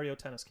around when Mario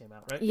Tennis came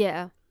out, right?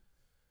 Yeah.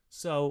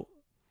 So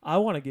I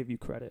want to give you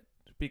credit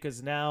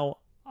because now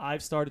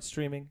I've started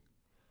streaming.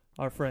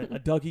 Our friend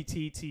Dougie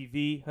T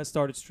TV has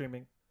started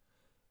streaming.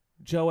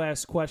 Joe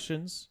Asks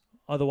Questions,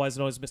 otherwise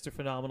known as Mr.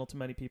 Phenomenal to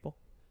many people,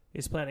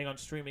 is planning on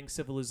streaming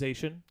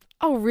Civilization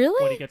Oh, when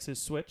really? he gets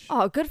his Switch.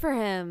 Oh, good for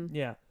him.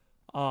 Yeah.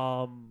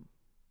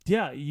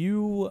 Yeah,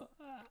 you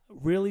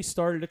really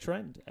started a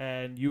trend,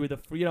 and you were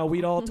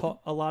we'd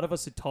all a lot of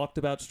us had talked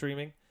about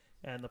streaming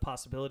and the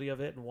possibility of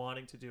it and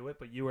wanting to do it,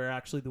 but you were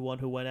actually the one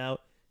who went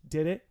out,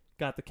 did it,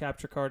 got the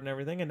capture card and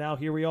everything, and now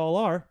here we all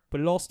are, but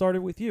it all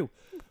started with you.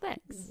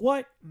 Thanks.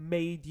 What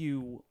made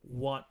you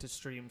want to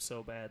stream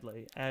so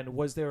badly, and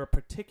was there a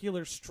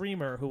particular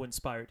streamer who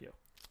inspired you?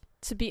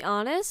 To be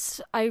honest,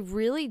 I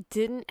really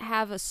didn't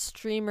have a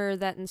streamer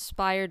that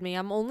inspired me.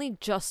 I'm only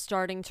just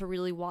starting to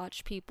really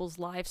watch people's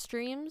live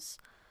streams.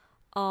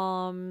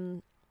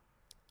 Like,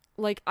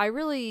 I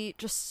really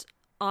just,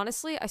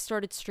 honestly, I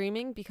started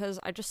streaming because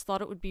I just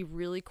thought it would be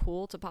really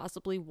cool to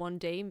possibly one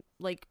day,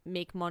 like,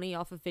 make money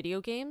off of video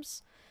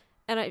games.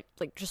 And I,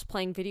 like, just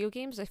playing video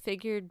games, I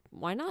figured,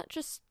 why not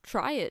just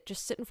try it?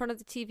 Just sit in front of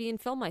the TV and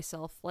film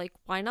myself. Like,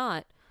 why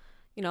not?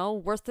 You know,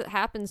 worst that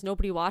happens,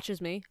 nobody watches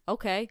me.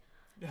 Okay.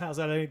 How's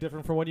that any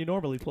different from what you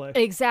normally play?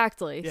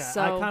 Exactly. Yeah,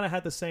 so, I kind of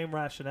had the same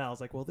rationale.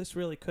 Like, well, this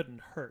really couldn't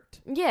hurt.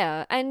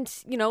 yeah, and,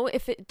 you know,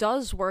 if it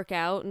does work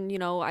out and, you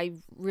know, I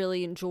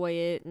really enjoy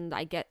it and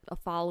I get a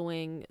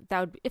following, that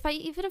would,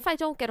 even if I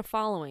don't get a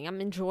following,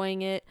 I'm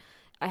enjoying it.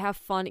 I have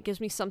fun. It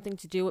gives me something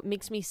to do.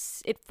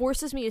 It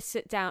forces me to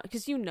sit down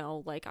because, you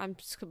know, like, I'm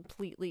just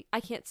I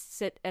can't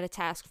sit at a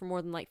task for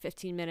more than like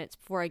 15 minutes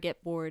before I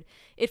get bored.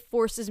 It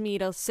forces me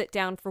to sit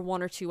down for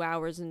 1 or 2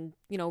 hours and,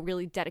 you know,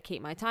 really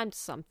dedicate my time to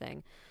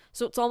something.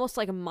 So it's almost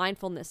like a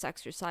mindfulness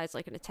exercise,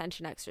 like an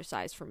attention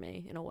exercise for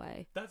me in a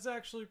way. That's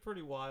actually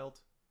pretty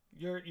wild.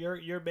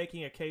 You're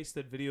making a case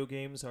that video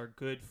games are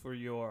good for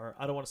your,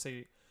 I don't want to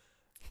say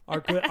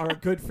are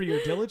good for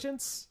your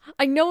diligence.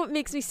 I know it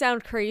makes me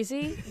sound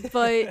crazy,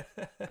 but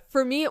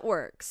for me it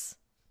works.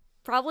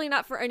 Probably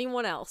not for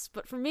anyone else,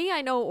 but for me,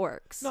 I know it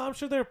works. No, I'm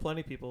sure there are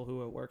plenty of people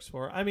who it works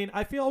for. I mean,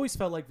 always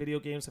felt like video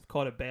games have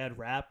caught a bad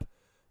rap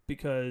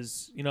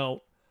because, you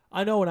know,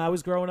 I know when I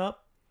was growing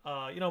up,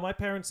 you know, my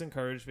parents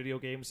encouraged video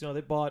games. You know,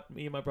 they bought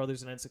me and my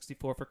brothers an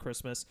N64 for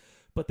Christmas,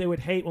 but they would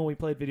hate when we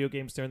played video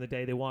games during the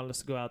day. They wanted us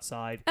to go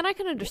outside. And I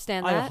can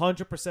understand that. I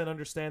 100%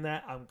 understand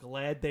that. I'm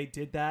glad they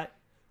did that.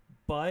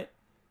 But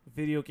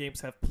video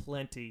games have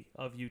plenty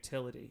of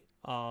utility.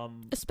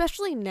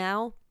 Especially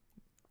now.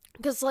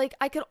 Because, like,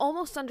 I could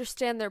almost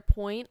understand their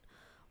point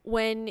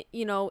when,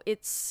 you know,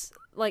 it's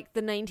like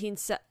the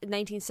 1970s,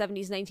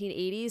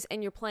 1980s,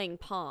 and you're playing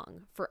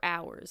Pong for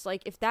hours.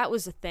 Like, if that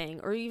was a thing,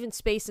 or even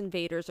Space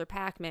Invaders or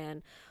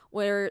Pac-Man,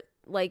 where,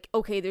 like,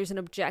 okay, there's an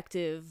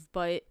objective,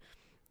 but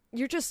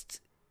you're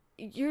just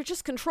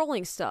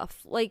controlling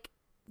stuff. Like,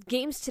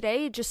 games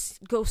today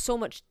just go so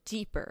much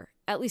deeper,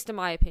 at least in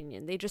my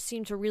opinion. They just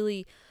seem to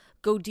really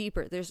go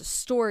deeper. There's a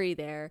story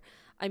there.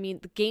 I mean,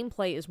 the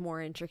gameplay is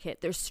more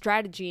intricate. There's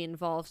strategy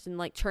involved in,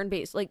 like,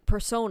 turn-based, like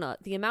Persona.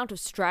 The amount of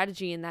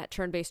strategy in that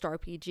turn-based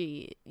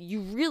RPG,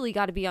 you really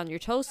got to be on your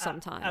toes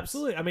sometimes.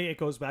 Absolutely. I mean, it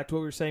goes back to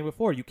what we were saying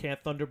before. You can't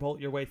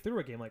thunderbolt your way through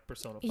a game like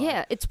Persona 5.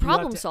 Yeah, it's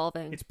problem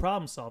solving. It's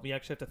problem solving. You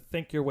actually have to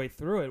think your way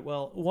through it.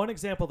 Well, one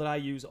example that I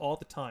use all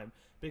the time,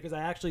 because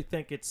I actually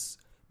think it's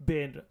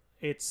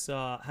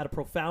had a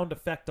profound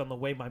effect on the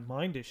way my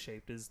mind is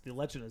shaped, is the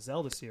Legend of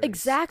Zelda series.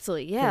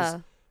 Exactly, yeah.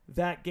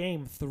 That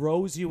game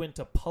throws you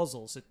into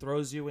puzzles. It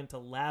throws you into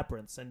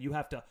labyrinths, and you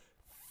have to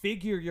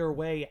figure your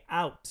way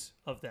out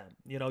of them.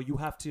 You know, you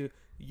have to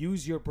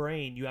use your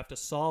brain. You have to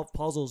solve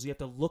puzzles. You have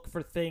to look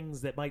for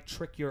things that might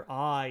trick your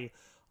eye.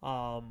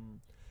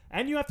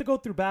 And you have to go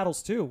through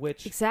battles too,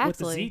 which with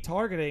the Z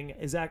targeting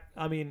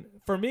I mean,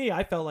 for me,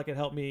 I felt like it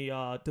helped me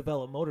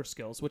develop motor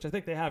skills, which I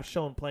think they have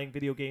shown playing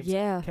video games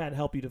can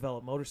help you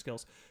develop motor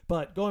skills.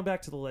 But going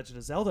back to the Legend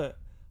of Zelda,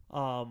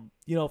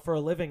 you know, for a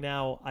living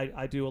now,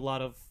 I do a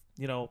lot of,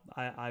 you know,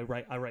 I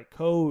write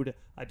code.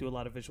 I do a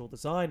lot of visual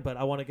design, but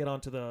I want to get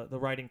onto the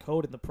writing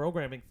code and the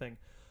programming thing.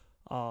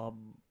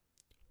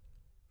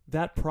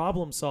 That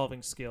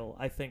problem-solving skill,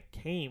 I think,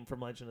 came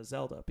from Legend of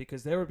Zelda,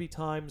 because there would be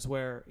times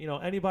where, you know,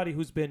 anybody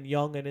who's been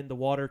young and in the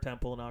Water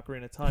Temple in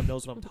Ocarina of Time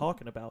knows what I'm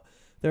talking about.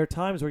 There are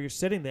times where you're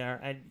sitting there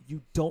and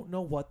you don't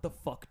know what the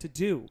fuck to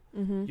do.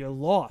 Mm-hmm. You're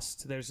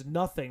lost. There's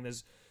nothing.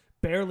 There's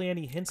barely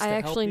any hints to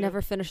help you. I actually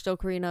never finished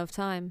Ocarina of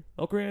Time.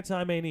 Ocarina of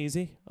Time ain't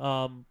easy,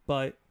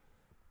 but,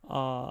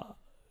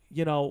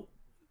 you know,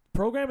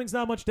 programming's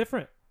not much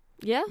different.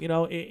 Yeah. You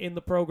know, in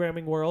the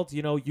programming world,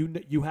 you know,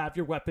 you have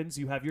your weapons,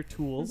 you have your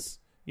tools.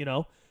 You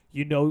know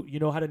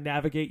how to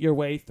navigate your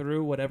way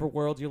through whatever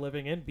world you're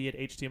living in, be it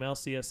HTML,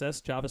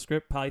 CSS,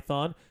 JavaScript,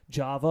 Python,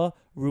 Java,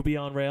 Ruby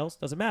on Rails,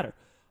 doesn't matter.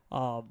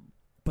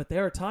 But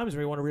there are times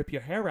where you want to rip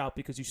your hair out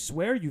because you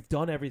swear you've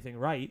done everything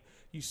right.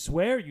 You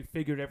swear you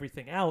figured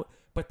everything out,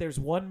 but there's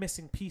one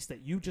missing piece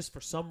that you just for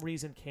some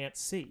reason can't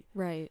see.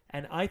 Right.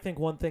 And I think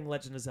one thing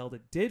Legend of Zelda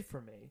did for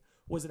me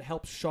was it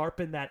helped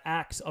sharpen that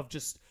axe of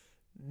just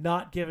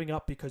not giving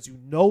up, because you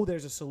know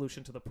there's a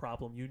solution to the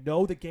problem. You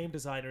know the game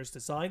designers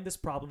designed this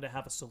problem to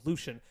have a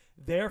solution.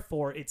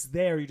 Therefore, it's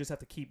there. You just have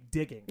to keep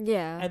digging.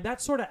 Yeah. And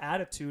that sort of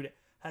attitude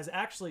has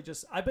actually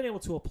I've been able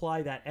to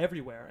apply that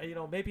everywhere.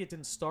 Maybe it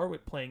didn't start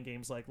with playing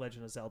games like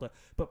Legend of Zelda,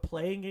 but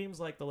playing games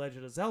like The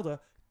Legend of Zelda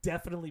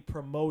definitely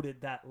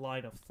promoted that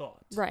line of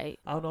thought. Right.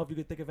 I don't know if you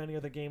could think of any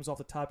other games off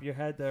the top of your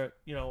head that,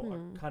 are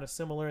kind of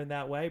similar in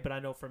that way, but I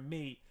know for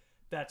me,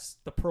 that's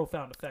the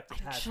profound effect it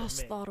had for me. I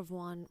just thought of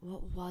one.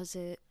 What was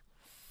it?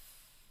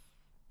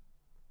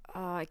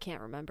 I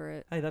can't remember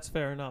it. Hey, that's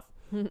fair enough.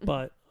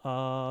 But,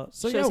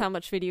 shows how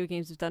much video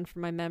games have done for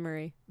my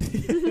memory.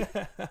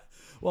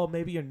 Well,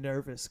 maybe you're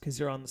nervous because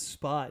you're on the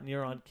spot and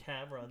you're on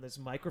camera and there's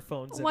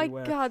microphones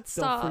everywhere. Oh my God,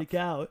 stop. Don't freak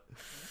out.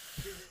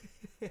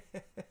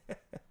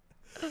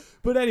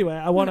 But anyway,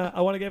 I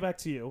wanna get back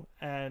to you.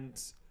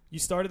 And you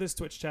started this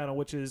Twitch channel,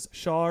 which is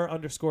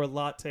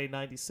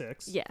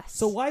Char_Latte96. Yes.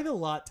 So why the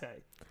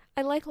latte?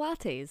 I like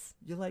lattes.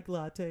 You like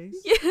lattes?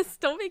 Yes,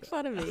 don't make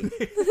fun of me.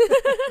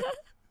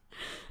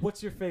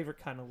 What's your favorite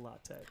kind of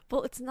latte?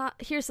 Well, it's not.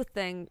 Here's the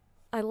thing.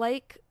 I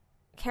like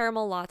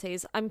caramel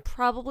lattes. I'm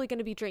probably going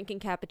to be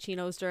drinking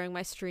cappuccinos during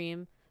my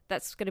stream.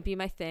 That's going to be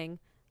my thing.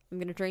 I'm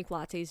going to drink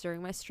lattes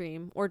during my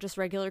stream or just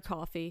regular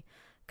coffee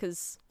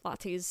because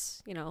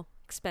lattes,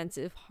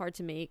 expensive, hard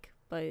to make.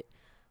 But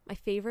my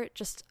favorite,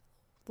 just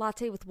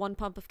latte with 1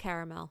 pump of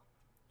caramel.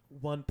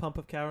 1 pump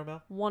of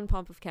caramel? 1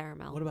 pump of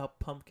caramel. What about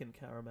pumpkin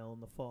caramel in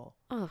the fall?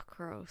 Oh,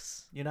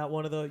 gross. You're not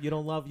one of the, you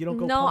don't go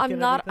no,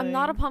 pumpkin I'm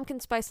not a pumpkin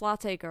spice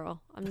latte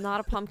girl. I'm not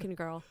a pumpkin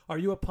girl. Are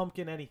you a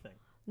pumpkin anything?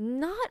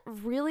 Not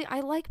really.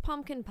 I like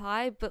pumpkin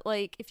pie, but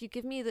if you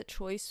give me the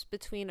choice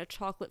between a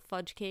chocolate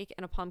fudge cake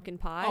and a pumpkin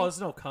pie. Oh, there's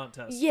no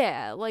contest.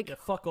 Yeah, Yeah,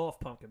 fuck off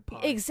pumpkin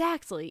pie.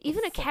 Exactly.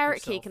 Even a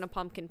carrot yourself. cake and a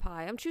pumpkin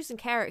pie. I'm choosing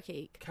carrot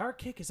cake. Carrot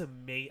cake is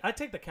amazing. I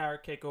take the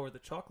carrot cake over the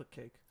chocolate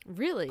cake.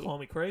 Really? Call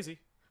me crazy.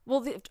 Well,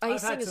 the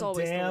icing is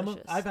always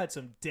delicious. I've had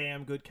some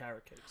damn good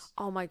carrot cakes.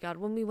 Oh my God.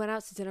 When we went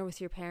out to dinner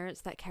with your parents,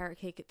 that carrot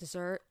cake at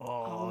dessert.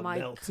 Oh my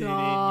melted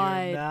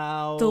God. in your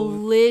mouth.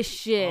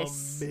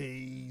 Delicious.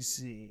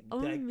 Amazing.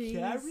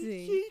 Amazing. That carrot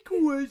cake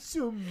was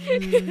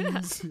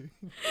amazing.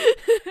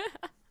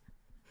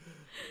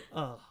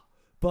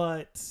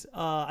 But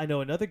I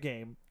know another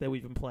game that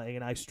we've been playing,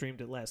 and I streamed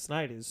it last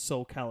night, is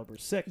Soul Calibur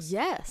 6.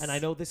 Yes. And I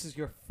know this is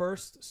your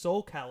first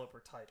Soul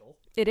Calibur title.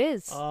 It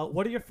is.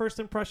 What are your first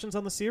impressions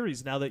on the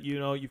series now that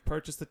you've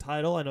purchased the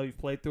title? I know you've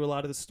played through a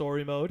lot of the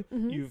story mode.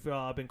 Mm-hmm. You've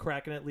been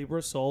cracking at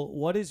Libra Soul.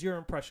 What is your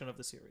impression of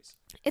the series?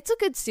 It's a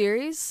good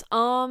series.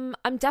 I'm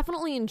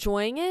definitely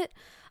enjoying it.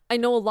 I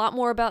know a lot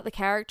more about the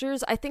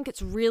characters. I think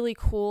it's really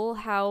cool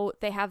how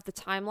they have the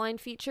timeline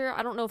feature.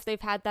 I don't know if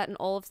they've had that in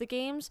all of the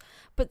games,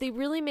 but they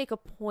really make a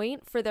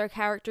point for their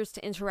characters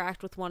to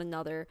interact with one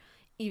another,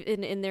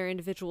 even in their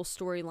individual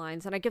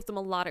storylines, and I give them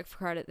a lot of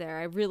credit there.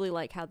 I really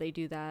like how they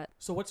do that.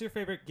 So what's your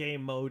favorite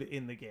game mode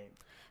in the game?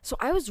 So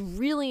I was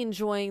really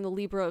enjoying the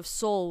Libra of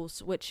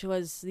Souls, which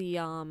was the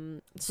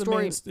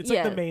story. It's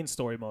like the main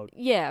story mode.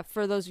 Yeah,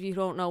 for those of you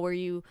who don't know, where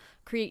you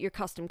create your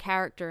custom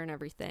character and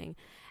everything.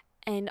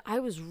 And I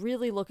was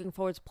really looking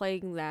forward to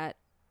playing that.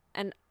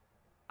 And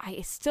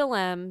I still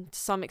am to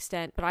some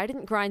extent, but I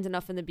didn't grind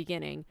enough in the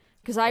beginning.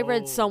 Because I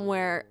read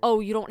somewhere,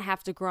 you don't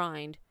have to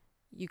grind.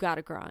 You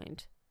gotta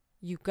grind.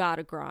 You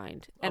gotta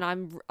grind. And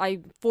I'm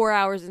 4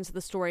 hours into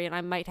the story, and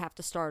I might have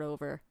to start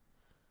over.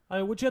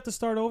 Would you have to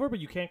start over, but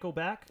you can't go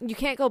back? You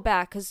can't go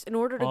back, because in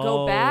order to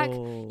go back,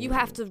 you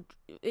have to...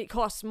 It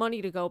costs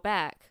money to go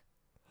back.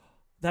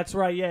 That's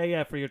right,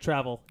 yeah, for your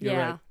travel. You're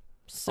right.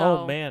 So,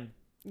 oh, man.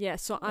 Yeah,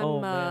 so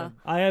man.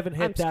 I haven't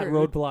hit that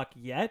screwed. roadblock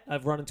yet.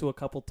 I've run into a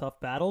couple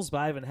tough battles, but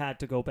I haven't had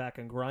to go back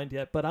and grind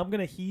yet. But I'm going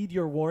to heed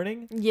your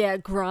warning. Yeah,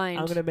 grind.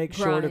 I'm going to make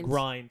sure to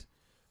grind.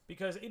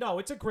 Because,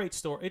 it's a great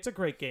story. It's a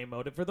great game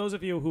mode. And for those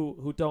of you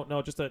who don't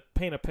know, just to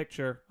paint a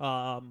picture,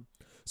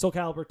 Soul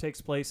Calibur takes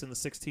place in the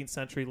 16th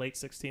century, late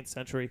 16th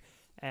century.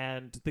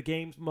 And the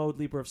game mode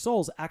Libra of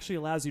Souls actually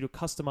allows you to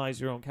customize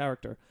your own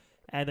character.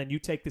 And then you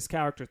take this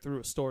character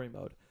through a story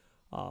mode,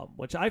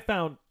 which I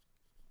found...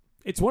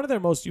 It's one of the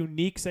most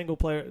unique single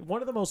player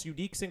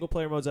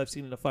modes I've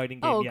seen in a fighting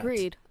game yet.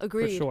 Agreed.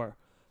 For sure.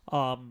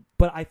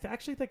 But I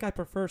actually think I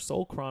prefer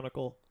Soul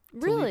Chronicle to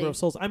Libra of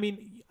Souls. I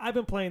mean, I've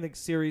been playing the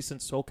series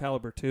since Soul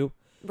Calibur 2.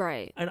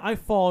 Right. And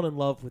I've fallen in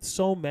love with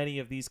so many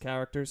of these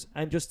characters.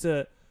 And just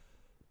to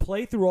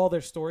play through all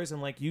their stories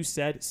and, like you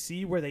said,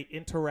 see where they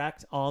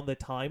interact on the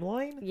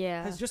timeline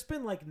has just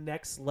been, like,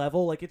 next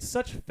level. Like, it's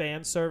such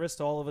fan service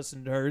to all of us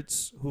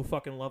nerds who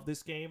fucking love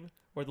this game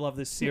or love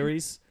this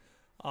series.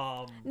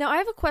 Now, I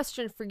have a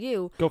question for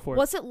you. Go for it.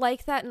 Was it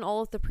like that in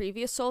all of the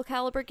previous Soul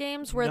Calibur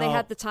games where they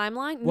had the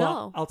timeline?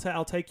 Well, no.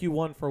 I'll take you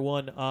one for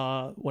one.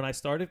 When I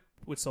started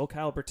with Soul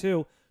Calibur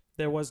 2,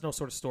 there was no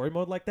sort of story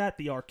mode like that.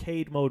 The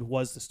arcade mode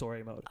was the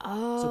story mode.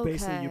 Oh, so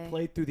basically, you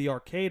played through the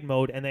arcade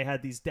mode, and they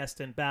had these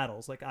destined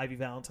battles. Like Ivy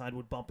Valentine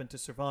would bump into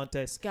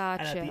Cervantes.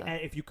 Gotcha. And at the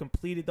end, if you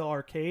completed the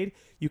arcade,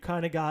 you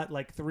kind of got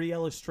like 3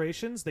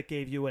 illustrations that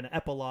gave you an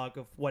epilogue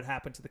of what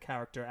happened to the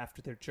character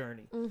after their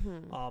journey.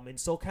 Mm-hmm. In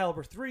Soul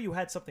Calibur 3, you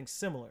had something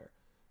similar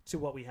to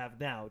what we have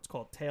now. It's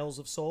called Tales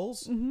of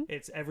Souls. Mm-hmm.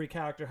 It's every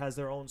character has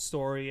their own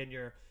story, and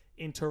you're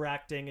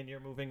interacting and you're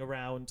moving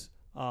around.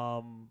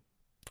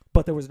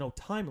 But there was no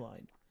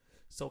timeline.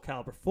 Soul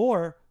Calibur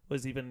 4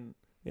 was even,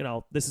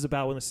 this is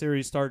about when the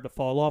series started to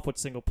fall off with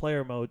single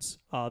player modes.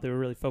 They were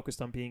really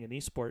focused on being an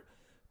esport.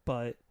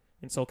 But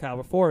in Soul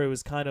Calibur 4, it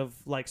was kind of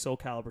like Soul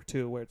Calibur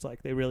 2, where it's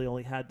like they really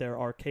only had their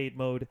arcade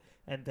mode,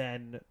 and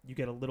then you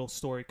get a little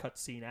story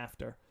cutscene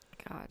after.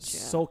 Gotcha.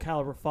 Soul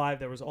Calibur 5,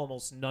 there was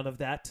almost none of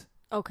that.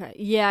 Okay.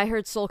 Yeah, I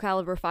heard Soul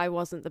Calibur 5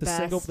 wasn't the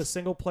best. The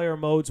single player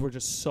modes were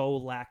just so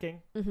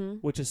lacking,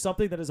 which is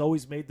something that has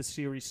always made the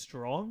series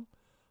strong.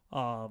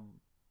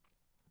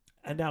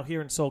 And now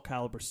here in Soul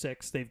Calibur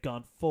 6, they've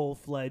gone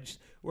full-fledged.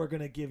 We're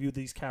going to give you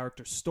these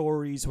character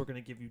stories. We're going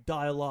to give you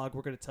dialogue.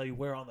 We're going to tell you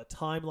where on the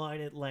timeline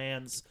it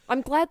lands.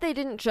 I'm glad they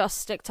didn't just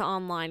stick to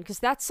online, because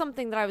that's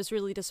something that I was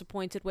really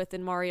disappointed with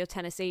in Mario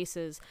Tennis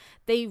Aces.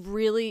 They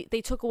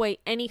took away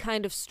any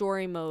kind of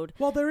story mode.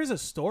 Well, there is a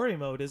story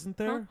mode, isn't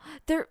there?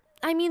 There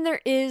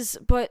is,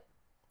 but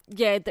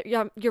yeah,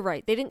 you're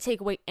right. They didn't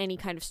take away any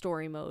kind of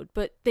story mode,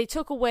 but they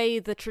took away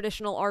the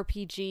traditional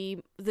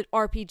RPG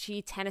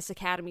Tennis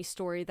Academy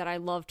story that I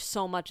loved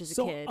so much as a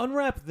kid. So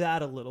unwrap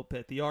that a little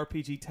bit, the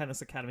RPG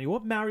Tennis Academy.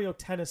 What Mario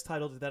Tennis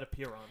title did that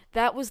appear on?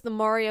 That was the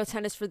Mario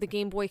Tennis for the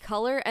Game Boy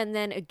Color, and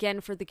then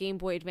again for the Game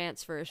Boy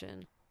Advance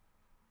version.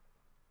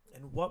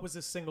 And what was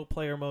this single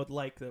player mode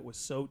like that was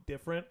so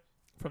different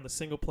from the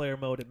single player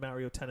mode in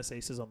Mario Tennis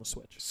Aces on the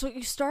Switch? So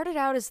you started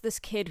out as this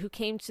kid who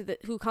comes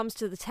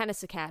to the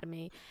tennis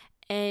academy,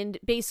 and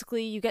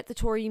basically you get the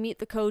tour, you meet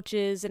the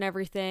coaches and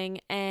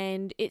everything,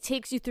 and it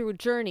takes you through a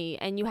journey,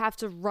 and you have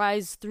to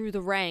rise through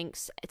the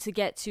ranks to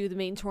get to the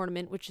main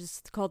tournament, which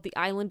is called the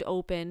Island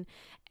Open,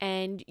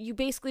 and you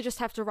basically just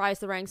have to rise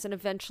the ranks, and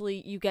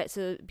eventually you get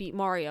to beat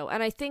Mario.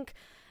 And I think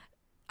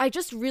I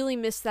just really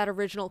miss that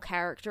original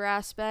character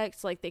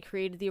aspect. Like, they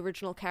created the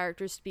original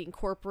characters to be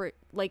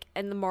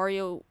and the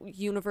Mario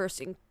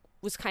universe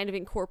was kind of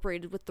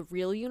incorporated with the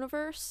real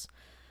universe.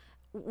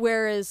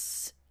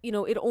 Whereas,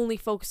 it only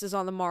focuses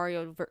on the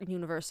Mario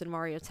universe in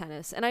Mario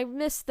Tennis. And I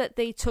miss that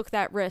they took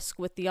that risk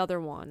with the other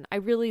one. I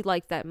really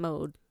like that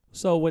mode.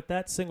 So with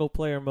that single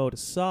player mode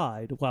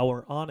aside, while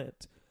we're on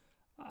it,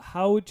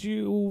 how would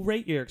you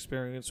rate your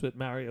experience with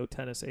Mario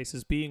Tennis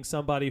Aces, being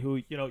somebody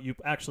who, you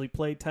actually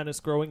played tennis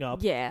growing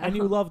up, and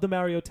you love the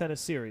Mario Tennis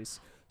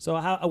series? So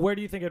where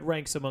do you think it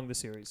ranks among the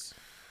series?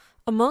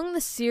 Among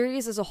the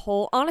series as a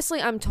whole,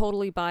 honestly, I'm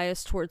totally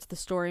biased towards the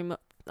story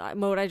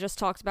mode I just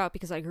talked about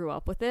because I grew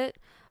up with it.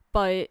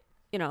 But,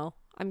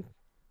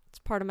 it's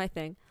part of my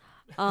thing.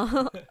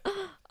 I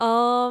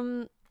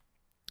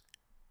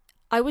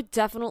would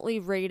definitely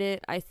rate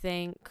it, I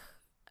think,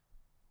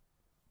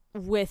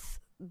 with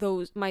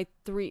those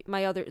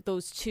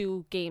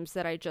two games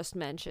that I just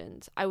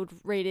mentioned. I would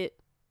rate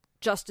it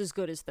just as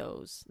good as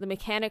those. The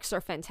mechanics are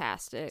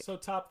fantastic. So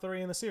top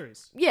 3 in the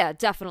series? Yeah,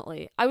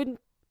 definitely.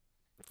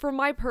 For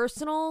my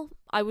personal,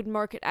 I would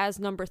mark it as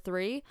number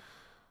 3.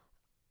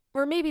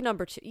 Or maybe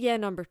number 2. Yeah,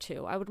 number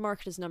 2. I would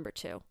mark it as number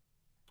 2.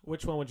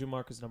 Which one would you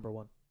mark as number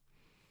 1?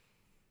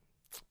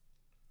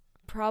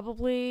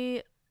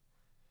 Probably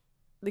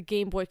the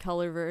Game Boy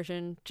Color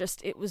version.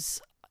 It was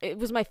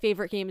my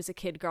favorite game as a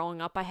kid growing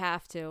up. I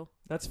have to.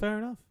 That's fair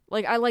enough.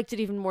 I liked it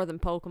even more than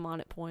Pokemon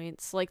at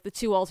points. The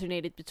two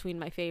alternated between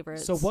my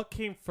favorites. So what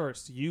came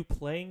first, you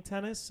playing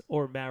tennis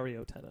or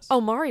Mario Tennis?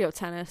 Oh, Mario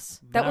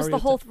Tennis. That was the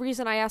whole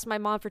reason I asked my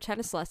mom for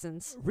tennis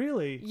lessons.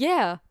 Really?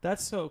 Yeah.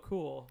 That's so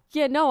cool.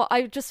 Yeah, no,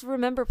 I just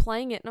remember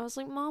playing it, and I was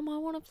like, Mom, I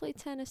want to play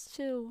tennis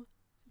too.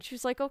 She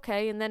was like,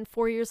 okay, and then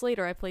 4 years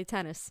later, I played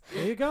tennis.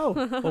 There you go.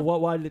 Well,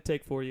 why did it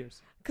take 4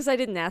 years? Because I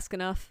didn't ask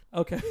enough.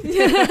 Okay.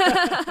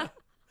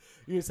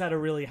 You just had to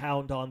really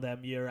hound on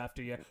them year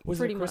after year.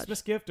 Was it a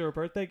Christmas gift or a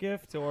birthday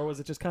gift? Or was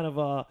it just kind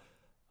of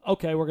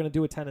okay, we're going to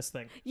do a tennis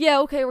thing? Yeah,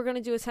 okay, we're going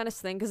to do a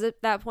tennis thing. Because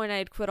at that point, I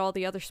had quit all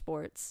the other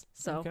sports.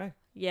 So, okay.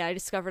 Yeah, I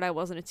discovered I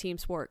wasn't a team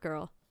sport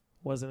girl.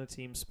 Wasn't a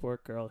team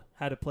sport girl.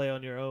 Had to play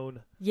on your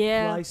own.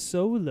 Yeah. Fly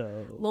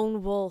solo.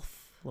 Lone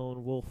wolf.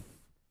 Lone wolf.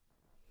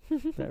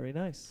 Very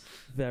nice.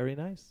 Very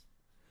nice.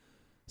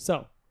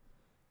 So,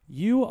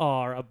 you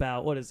are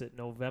about, what is it,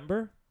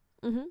 November?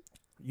 Mm-hmm.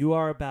 You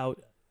are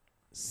about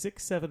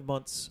 6-7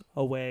 months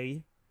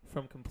away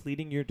from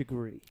completing your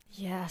degree.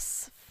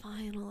 Yes,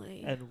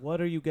 finally. And what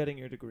are you getting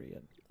your degree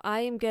in?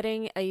 I am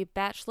getting a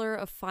Bachelor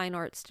of Fine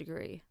Arts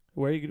degree.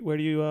 Where are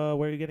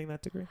you getting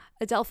that degree?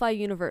 Adelphi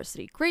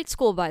University. Great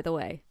school, by the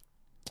way.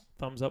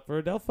 Thumbs up for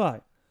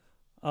Adelphi.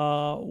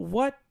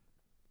 What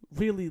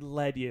really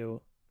led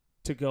you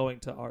to going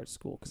to art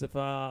school? Because if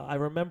I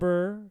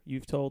remember,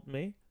 you've told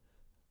me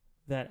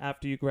that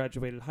after you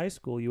graduated high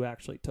school, you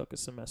actually took a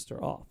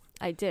semester off.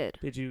 I did.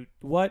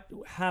 What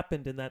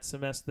happened in that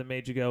semester that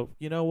made you go,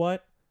 you know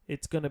what?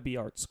 It's going to be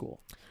art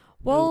school.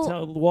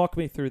 Well, walk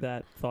me through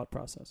that thought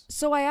process.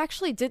 So I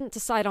actually didn't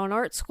decide on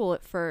art school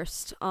at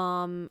first.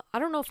 I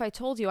don't know if I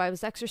told you, I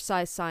was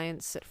exercise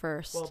science at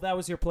first. Well, that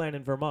was your plan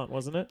in Vermont,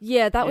 wasn't it?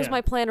 Yeah, that was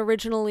my plan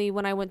originally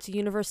when I went to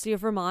University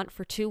of Vermont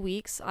for 2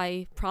 weeks.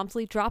 I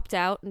promptly dropped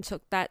out and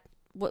took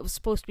what was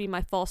supposed to be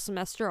my fall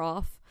semester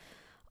off.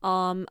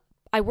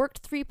 I worked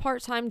 3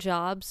 part-time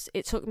jobs.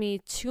 It took me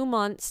 2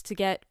 months to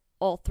get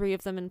all 3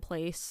 of them in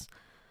place.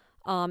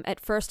 At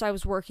first, I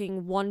was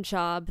working one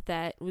job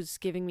that was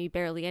giving me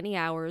barely any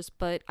hours,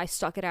 but I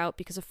stuck it out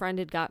because a friend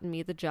had gotten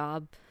me the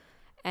job,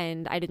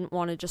 and I didn't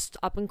want to just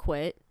up and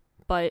quit.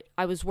 But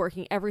I was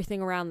working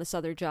everything around this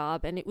other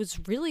job, and it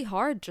was really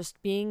hard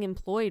just being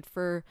employed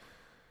for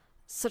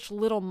such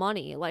little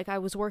money. Like, I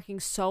was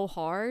working so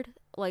hard.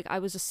 Like, I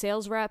was a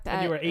sales rep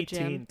at you were a 18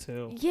 gym.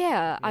 too.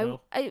 Yeah, you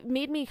know? it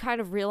made me kind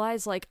of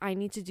realize, like, I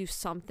need to do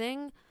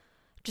something,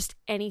 just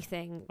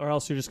anything. Or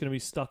else you're just going to be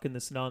stuck in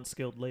this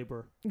non-skilled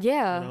labor.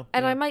 Yeah, You know?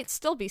 and Yeah. I might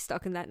still be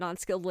stuck in that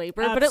non-skilled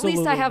labor, but at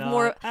least I have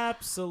more.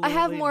 Absolutely, I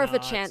have more of a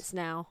not. chance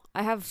now.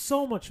 I have.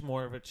 So much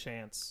more of a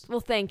chance. Well,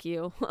 thank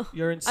you.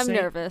 You're insane. I'm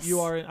nervous. You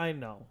are. I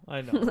know.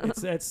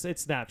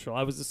 It's natural.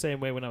 I was the same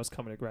way when I was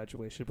coming to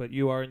graduation. But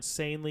you are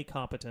insanely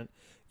competent.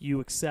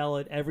 You excel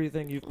at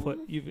everything you've put.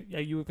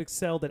 You've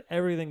excelled at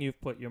everything you've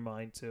put your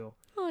mind to.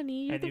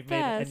 Honey, you're and the you've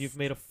best. you've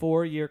made a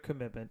 4-year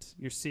commitment.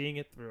 You're seeing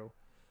it through.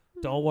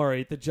 Don't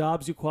worry. The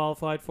jobs you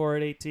qualified for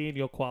at 18,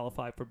 you'll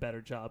qualify for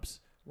better jobs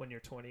when you're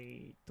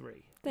 23.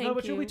 Thank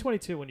But you'll be you.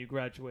 22 when you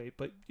graduate,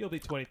 but you'll be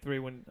 23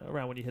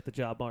 around when you hit the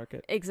job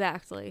market.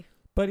 Exactly.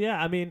 But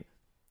yeah, I mean,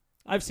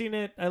 I've seen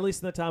it, at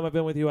least in the time I've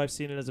been with you, I've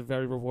seen it as a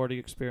very rewarding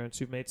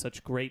experience. You've made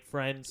such great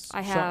friends.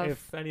 I have.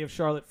 If any of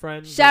Charlotte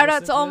friends. Shout are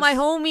out listening to all my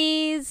this,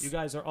 homies. You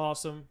guys are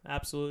awesome.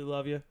 Absolutely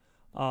love you.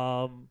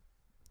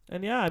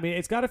 And yeah, I mean,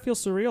 it's got to feel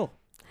surreal.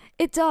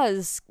 It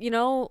does. You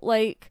know,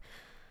 like,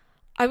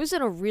 I was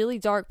in a really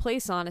dark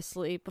place,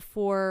 honestly,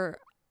 before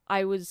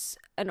I was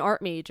an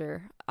art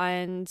major.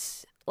 And,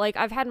 like,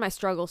 I've had my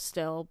struggles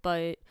still,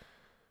 but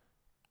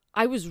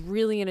I was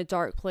really in a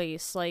dark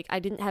place. Like, I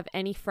didn't have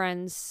any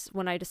friends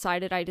when I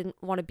decided I didn't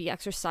want to be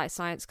exercise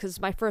science, because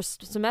my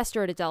first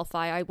semester at Adelphi,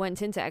 I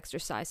went into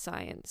exercise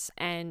science,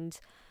 and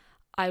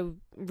I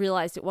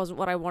realized it wasn't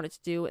what I wanted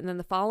to do. And then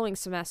the following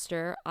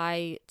semester,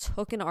 I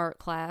took an art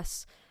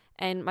class,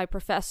 and my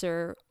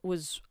professor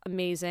was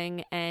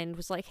amazing and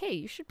was like, hey,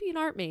 you should be an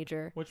art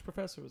major. Which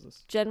professor was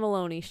this? Jen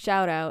Maloney,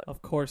 shout out.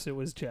 Of course it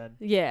was Jen.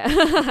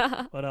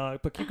 Yeah.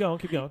 But keep going.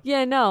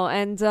 Yeah, no,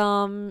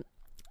 and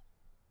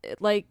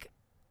like,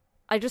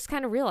 I just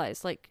kind of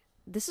realized, like,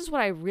 this is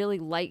what I really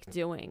like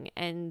doing,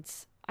 and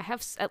I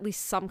have at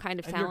least some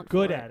kind of And talent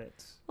you're good for at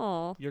it.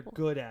 Oh, You're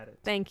good at it.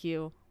 Thank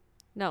you.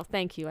 No,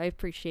 thank you. I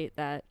appreciate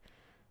that.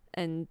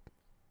 And,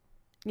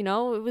 you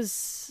know, it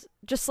was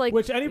just like...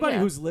 Which anybody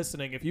yeah. who's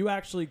listening, if you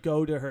actually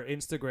go to her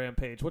Instagram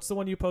page, what's the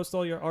one you post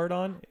all your art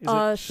on? Is it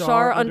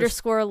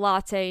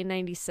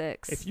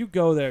Char_latte96. If you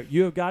go there,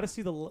 you have got to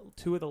see the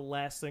two of the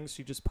last things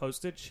she just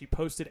posted. She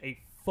posted a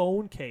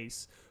phone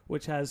case,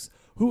 which has...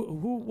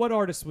 What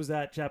artist was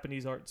that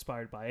Japanese art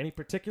inspired by? Any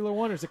particular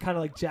one, or is it kind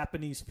of like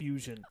Japanese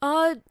fusion?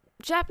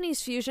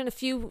 Japanese fusion. A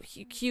few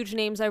huge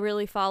names I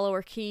really follow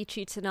are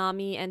Kiichi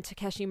Tanami and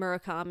Takeshi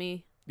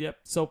Murakami. Yep.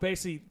 So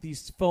basically,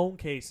 these phone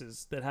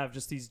cases that have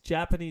just these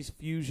Japanese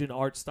fusion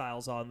art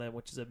styles on them,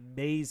 which is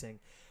amazing.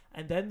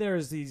 And then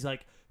there's these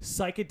like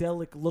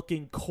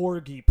psychedelic-looking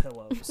corgi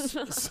pillows.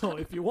 So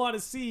if you want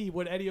to see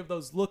what any of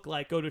those look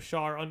like, go to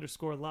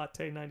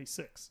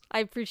Char_latte96. I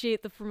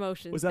appreciate the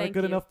promotion. Was that Thank a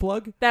good you. enough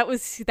plug? That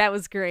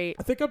was great.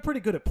 I think I'm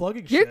pretty good at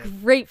plugging You're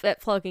shit. great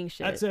at plugging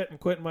shit. That's it. I'm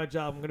quitting my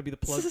job. I'm going to be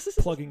the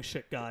plugging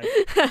shit guy.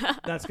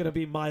 That's going to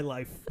be my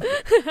life.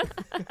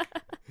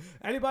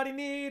 Anybody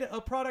need a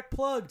product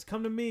plugged?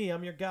 Come to me.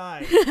 I'm your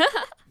guy.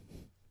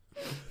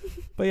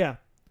 But yeah,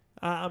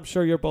 I'm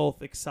sure you're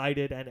both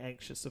excited and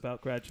anxious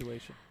about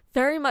graduation.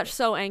 Very much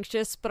so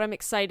anxious, but I'm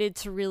excited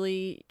to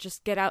really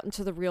just get out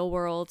into the real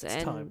world. It's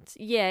and time.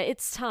 Yeah,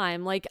 it's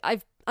time. Like,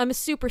 I'm a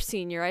super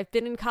senior. I've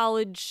been in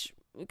college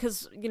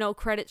because, you know,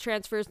 credit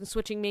transfers and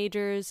switching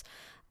majors.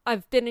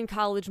 I've been in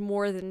college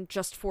more than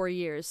just 4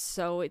 years,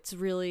 so it's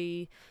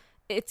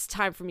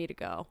time for me to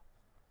go.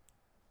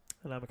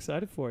 And I'm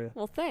excited for you.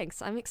 Well,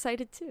 thanks. I'm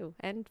excited too,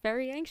 and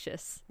very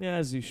anxious. Yeah,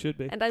 as you should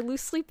be. And I lose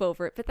sleep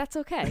over it, but that's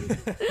okay.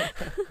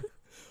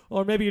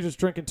 Or maybe you're just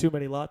drinking too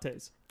many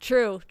lattes.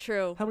 True.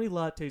 How many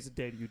lattes a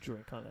day do you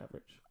drink on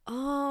average?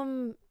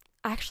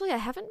 Actually, I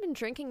haven't been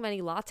drinking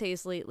many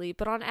lattes lately,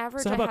 but on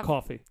average, So how I about have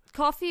coffee?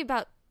 coffee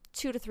about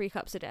 2 to 3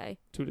 cups a day.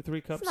 2 to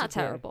 3 cups. It's not a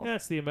day. terrible. Yeah,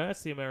 that's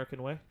the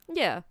American way.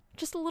 Yeah,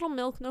 just a little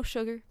milk, no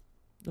sugar,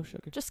 No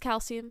sugar. just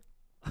calcium.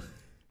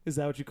 Is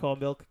that what you call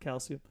milk?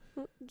 Calcium?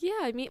 Yeah,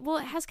 I mean, well,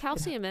 it has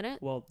calcium in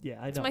it. Well, yeah,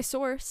 I know. It's my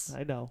source.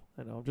 I know.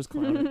 I'm just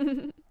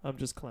clowning.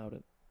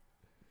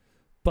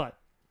 But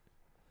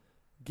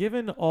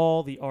given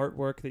all the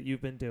artwork that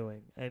you've been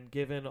doing, and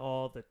given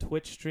all the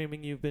Twitch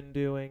streaming you've been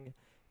doing,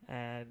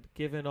 and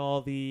given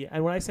all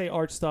and when I say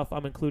art stuff,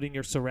 I'm including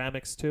your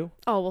ceramics too.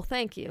 Oh, well,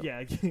 thank you.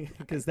 Yeah,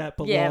 because that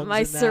belongs.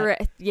 My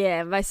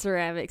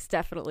ceramics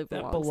definitely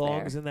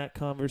belongs there. in that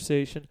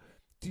conversation.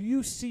 Do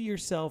you see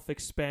yourself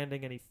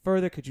expanding any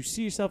further? Could you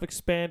see yourself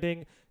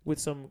expanding with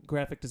some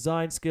graphic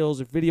design skills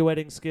or video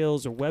editing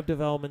skills or web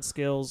development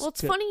skills? Well,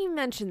 it's funny you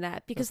mentioned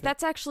that, because Okay.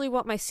 that's actually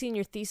what my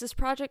senior thesis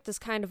project is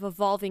kind of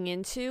evolving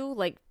into.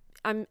 Like,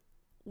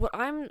 what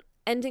I'm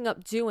ending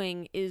up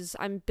doing is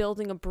I'm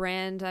building a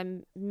brand,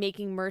 I'm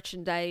making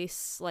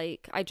merchandise,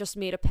 like I just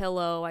made a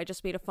pillow, I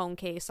just made a phone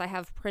case, I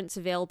have prints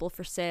available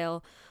for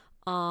sale.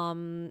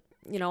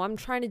 You know, I'm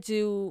trying to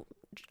do,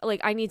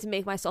 like, I need to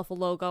make myself a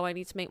logo, I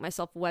need to make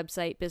myself a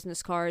website,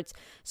 business cards.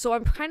 So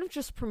I'm kind of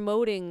just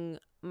promoting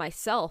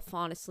myself,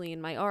 honestly, in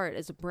my art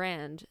as a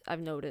brand, I've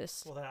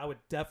noticed. Well, then I would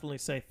definitely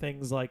say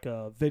things like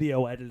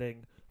video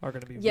editing are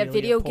going to be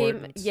really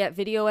important.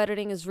 Video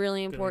editing is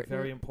really important.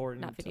 Very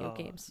important. Not video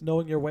games.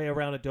 Knowing your way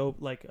around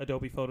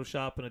Adobe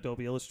Photoshop and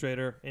Adobe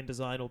Illustrator,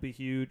 InDesign will be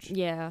huge.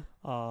 Yeah.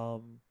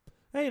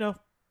 Hey, you know,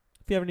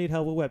 if you ever need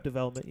help with web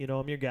development, you know,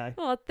 I'm your guy.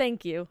 Oh,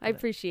 thank you. I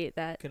appreciate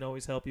that. Can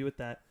always help you with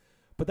that.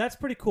 But that's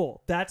pretty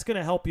cool. That's going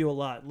to help you a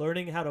lot.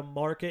 Learning how to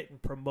market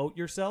and promote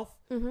yourself.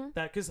 Mm-hmm.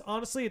 That, because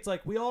honestly, it's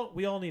like we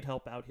all need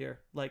help out here.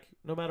 Like,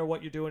 no matter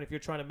what you're doing, if you're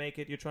trying to make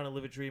it, you're trying to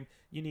live a dream,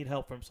 you need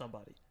help from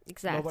somebody.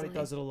 Exactly. Nobody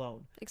does it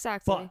alone.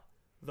 Exactly. But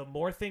the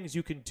more things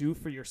you can do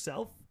for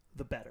yourself,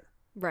 the better.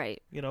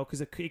 Right. You know,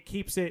 because it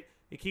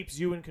keeps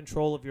you in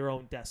control of your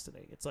own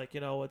destiny. It's like, you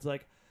know, it's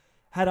like,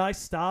 had I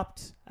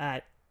stopped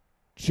at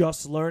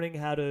just learning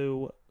how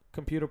to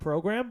computer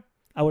program,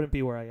 I wouldn't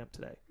be where I am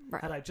today.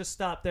 Right. Had I just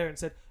stopped there and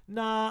said,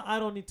 nah, I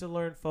don't need to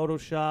learn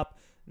Photoshop.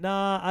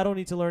 Nah, I don't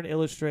need to learn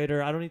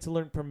Illustrator. I don't need to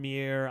learn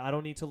Premiere. I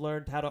don't need to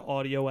learn how to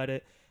audio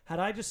edit. Had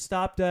I just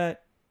stopped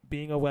at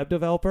being a web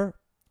developer,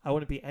 I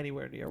wouldn't be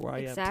anywhere near where I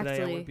am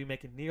today. I wouldn't be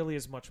making nearly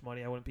as much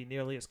money. I wouldn't be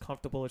nearly as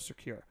comfortable or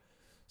secure.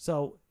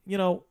 So, you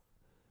know,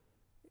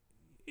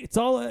 it's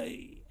all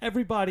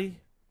everybody,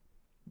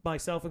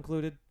 myself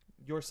included,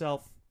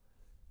 yourself,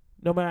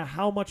 no matter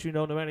how much you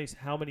know, no matter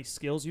how many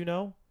skills you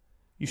know,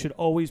 you should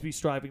always be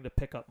striving to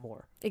pick up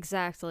more.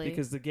 Exactly.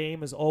 Because the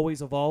game is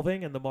always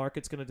evolving and the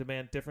market's going to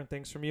demand different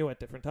things from you at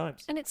different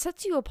times. And it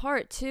sets you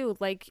apart, too.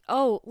 Like,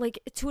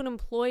 to an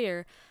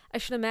employer, I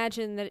should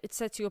imagine that it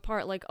sets you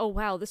apart. Like, oh,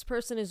 wow, this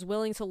person is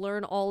willing to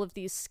learn all of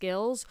these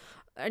skills.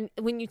 And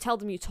when you tell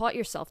them you taught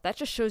yourself, that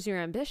just shows you're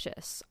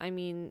ambitious. I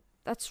mean,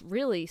 that's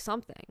really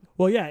something.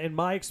 Well, yeah, in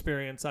my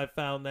experience, I've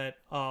found that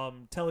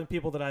telling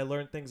people that I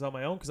learned things on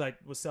my own because I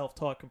was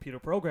self-taught computer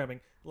programming,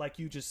 like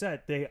you just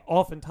said, they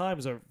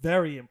oftentimes are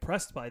very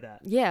impressed by that.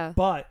 Yeah.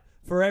 But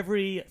for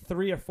every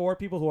 3 or 4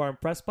 people who are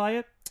impressed by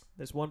it,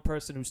 there's one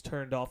person who's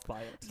turned off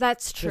by it.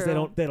 That's true.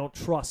 Because they don't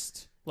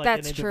trust an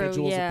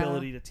individual's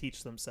ability to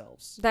teach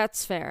themselves.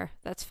 That's fair.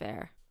 That's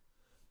fair.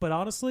 But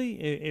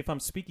honestly, if I'm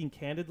speaking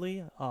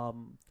candidly,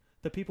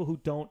 the people who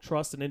don't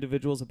trust an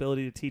individual's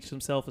ability to teach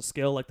themselves a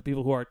skill, like the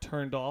people who are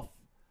turned off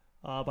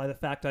by the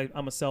fact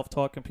I'm a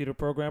self-taught computer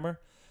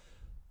programmer,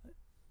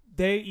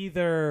 they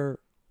either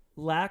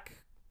lack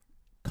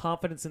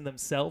confidence in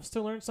themselves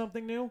to learn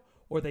something new,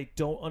 or they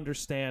don't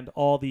understand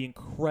all the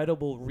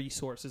incredible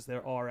resources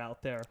there are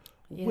out there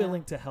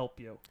willing to help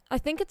you. I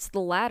think it's the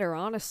latter,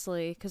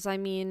 honestly, because I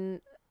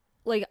mean,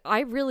 like,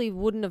 I really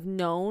wouldn't have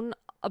known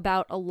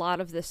about a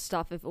lot of this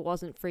stuff if it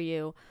wasn't for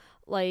you.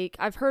 Like,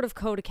 I've heard of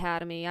Code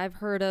Academy, I've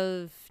heard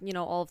of, you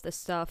know, all of this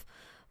stuff,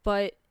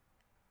 but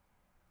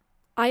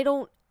I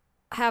don't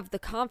have the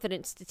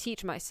confidence to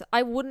teach myself.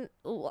 I wouldn't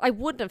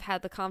have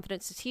had the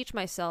confidence to teach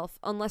myself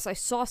unless I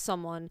saw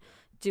someone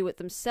do it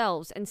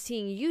themselves, and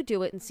seeing you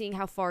do it and seeing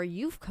how far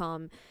you've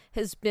come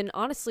has been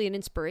honestly an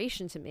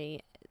inspiration to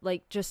me.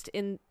 Like, just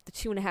in the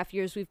 2.5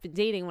 years we've been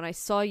dating, when I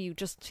saw you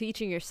just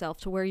teaching yourself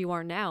to where you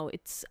are now,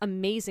 it's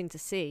amazing to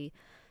see.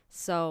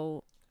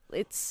 So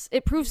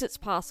it proves it's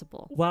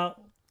possible. Well,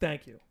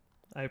 thank you.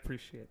 I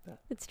appreciate that.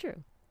 It's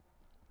true.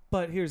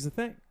 But here's the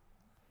thing.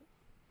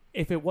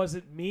 If it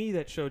wasn't me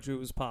that showed you it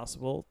was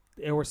possible,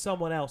 there was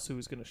someone else who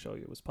was going to show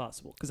you it was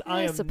possible. Because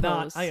I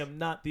am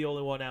not the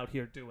only one out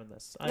here doing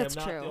this. That's I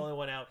am not true. the only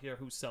one out here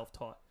who's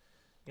self-taught.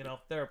 You know,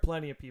 there are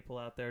plenty of people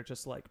out there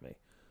just like me.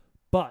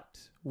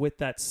 But with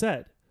that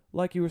said,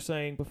 like you were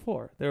saying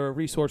before, there are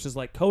resources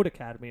like Code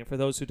Academy. And for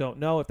those who don't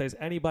know, if there's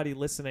anybody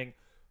listening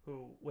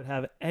who would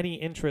have any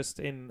interest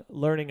in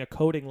learning a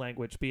coding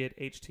language, be it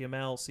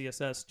HTML,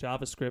 CSS,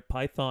 JavaScript,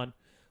 Python,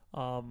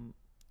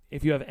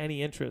 if you have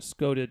any interest,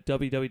 go to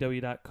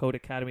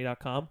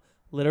www.codeacademy.com.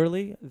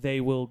 Literally, they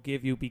will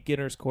give you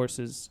beginners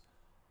courses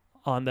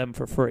on them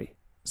for free.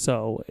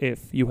 So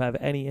if you have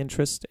any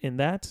interest in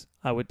that,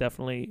 I would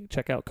definitely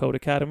check out Code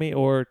Academy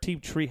or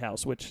Team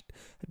Treehouse, which,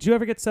 did you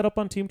ever get set up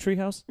on Team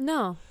Treehouse?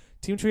 No.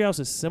 Team Treehouse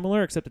is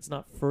similar, except it's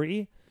not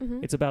free.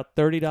 Mm-hmm. It's about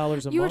 $30 a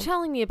month. You were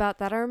telling me about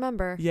that, I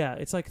remember. Yeah,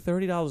 it's like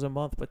 $30 a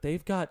month, but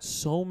they've got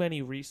so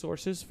many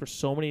resources for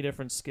so many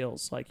different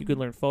skills. Like, you can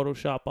learn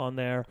Photoshop on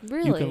there.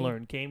 Really? You can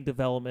learn game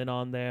development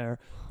on there.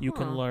 You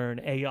can learn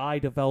AI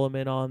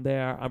development on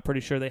there. I'm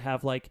pretty sure they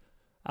have, like,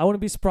 I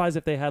wouldn't be surprised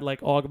if they had,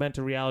 like,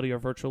 augmented reality or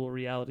virtual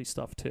reality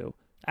stuff, too.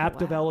 App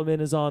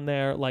development is on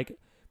there. Like,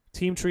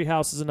 Team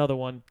Treehouse is another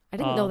one. I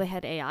didn't know they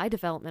had AI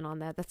development on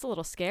that. That's a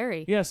little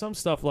scary. Yeah, some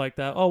stuff like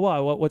that. Oh,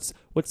 wow.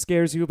 What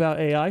scares you about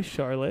AI,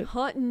 Charlotte?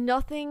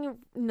 Nothing.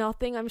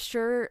 I'm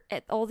sure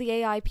all the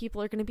AI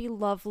people are going to be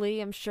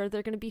lovely. I'm sure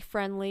they're going to be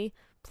friendly.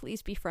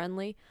 Please be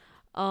friendly.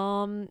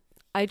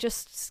 I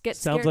just get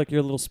scared. Sounds like you're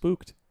a little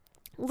spooked.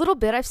 A little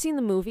bit. I've seen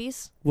the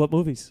movies. What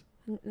movies?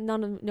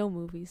 No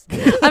movies.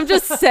 I'm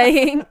just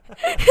saying.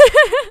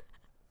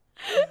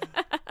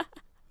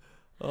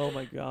 Oh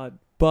my god.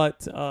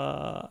 But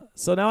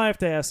so now I have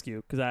to ask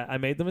you, because I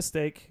made the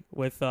mistake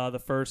with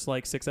the first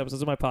like 6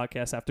 episodes of my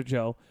podcast after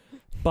Joe,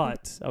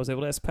 but I was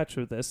able to ask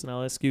Petra this, and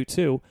I'll ask you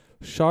too.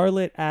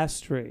 Charlotte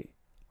Astre,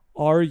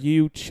 are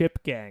you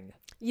Chip Gang?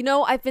 You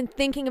know, I've been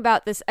thinking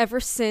about this ever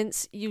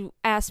since you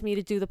asked me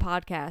to do the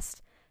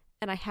podcast,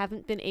 and I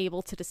haven't been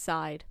able to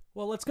decide.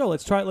 Well, let's go.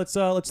 Let's try.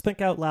 Let's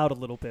think out loud a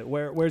little bit.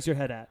 Where's your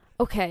head at?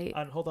 Okay.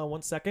 Hold on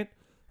 1 second.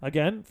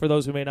 Again, for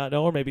those who may not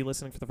know or maybe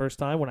listening for the first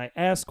time, when I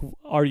ask,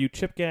 are you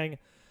Chip Gang?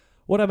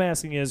 What I'm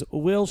asking is,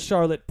 will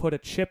Charlotte put a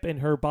chip in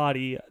her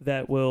body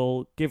that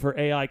will give her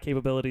AI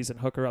capabilities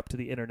and hook her up to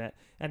the internet?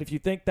 And if you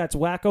think that's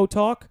wacko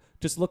talk,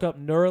 just look up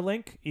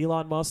Neuralink.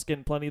 Elon Musk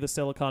and plenty of the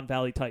Silicon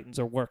Valley titans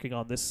are working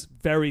on this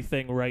very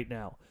thing right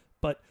now.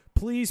 But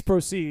please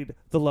proceed,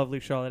 the lovely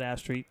Charlotte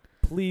Astre.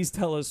 Please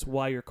tell us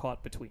why you're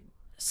caught between.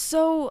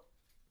 So,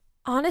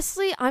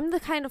 honestly, I'm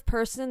the kind of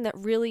person that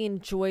really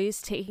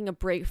enjoys taking a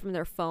break from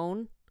their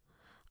phone.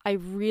 I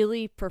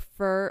really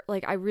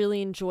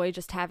enjoy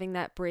just having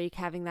that break,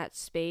 having that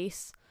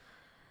space.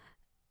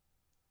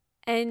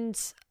 And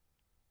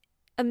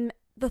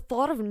the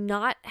thought of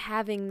not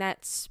having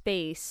that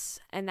space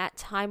and that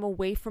time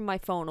away from my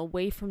phone,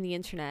 away from the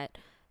internet,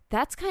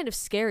 that's kind of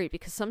scary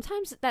because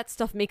sometimes that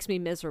stuff makes me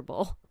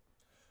miserable.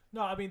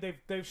 No, I mean,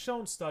 they've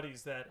shown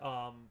studies that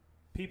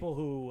people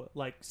who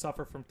like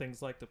suffer from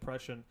things like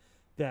depression,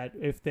 that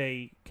if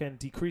they can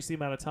decrease the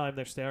amount of time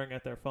they're staring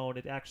at their phone,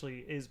 it actually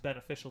is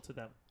beneficial to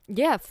them.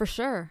 Yeah, for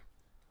sure.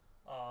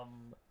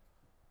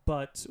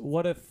 But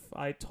what if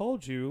I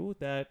told you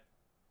that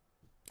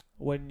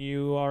when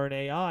you are an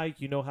AI,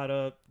 you know how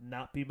to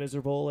not be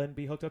miserable and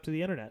be hooked up to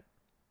the internet?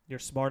 You're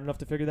smart enough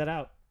to figure that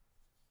out.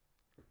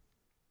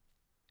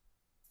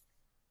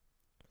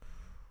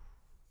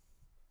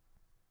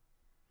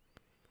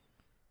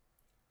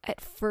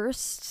 At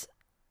first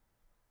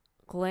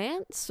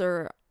glance,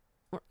 or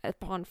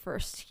upon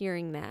first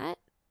hearing that,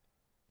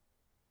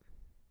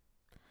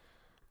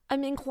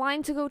 I'm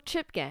inclined to go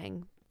Chip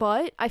Gang,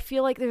 but I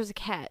feel like there's a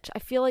catch. I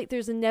feel like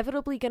there's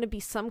inevitably going to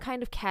be some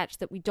kind of catch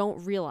that we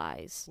don't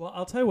realize. Well,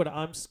 I'll tell you what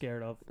I'm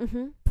scared of.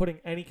 Mm-hmm. Putting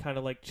any kind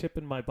of like chip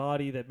in my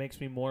body that makes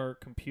me more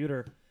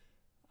computer.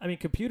 I mean,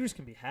 computers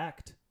can be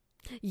hacked.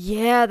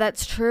 Yeah,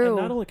 that's true.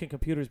 And not only can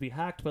computers be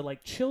hacked, but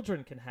like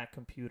children can hack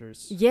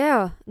computers.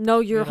 Yeah.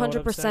 No, you're You know what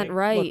I'm 100% saying?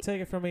 right. Look, take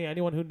it from me.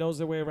 Anyone who knows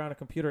their way around a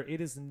computer, it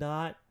is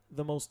not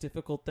the most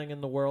difficult thing in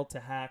the world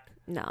to hack.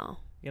 No.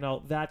 You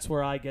know, that's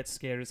where I get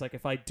scared. It's like,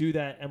 if I do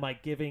that, am I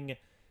giving,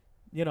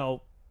 you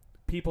know,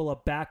 people a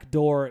back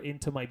door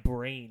into my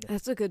brain?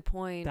 That's a good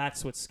point.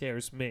 That's what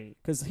scares me.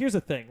 Because here's the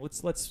thing.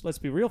 Let's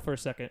be real for a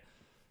second.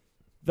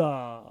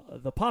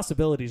 The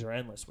possibilities are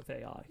endless with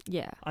AI.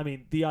 Yeah. I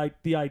mean, the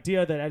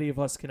idea that any of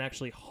us can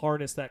actually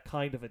harness that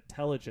kind of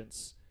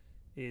intelligence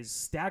is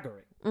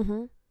staggering.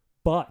 Mm-hmm.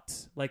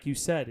 But, like you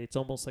said, it's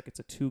almost like it's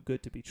a too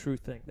good to be true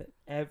thing, that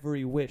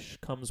every wish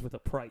comes with a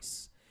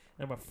price.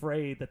 And I'm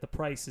afraid that the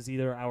price is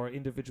either our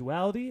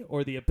individuality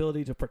or the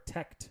ability to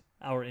protect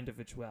our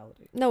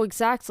individuality. No,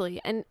 exactly.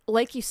 And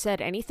like you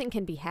said, anything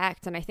can be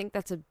hacked, and I think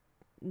that's a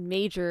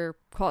major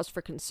cause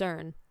for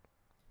concern.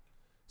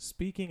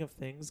 Speaking of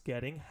things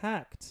getting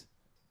hacked,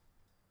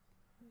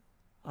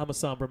 I'm a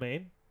somber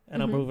main,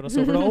 and I'm moving us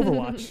over to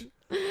Overwatch.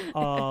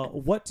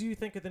 What do you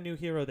think of the new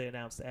hero they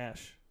announced,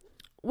 Ashe?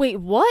 Wait,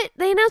 what?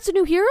 They announced a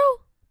new hero?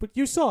 But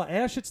you saw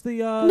Ashe. It's the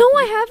No,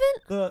 I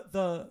haven't.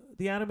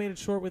 The animated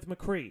short with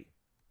McCree.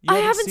 I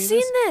haven't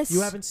seen this.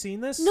 You haven't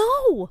seen this?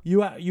 No.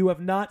 You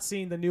have not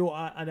seen the new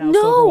announced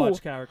No.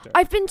 Overwatch character.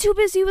 I've been too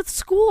busy with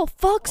school.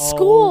 Fuck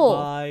school. Oh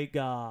my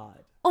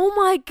god. Oh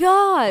my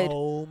god.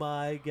 Oh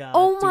my god.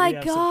 Oh my we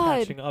have god. Some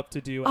catching up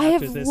to do. I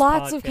after have this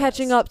lots podcast. of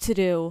catching up to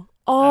do.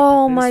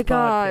 Oh After my this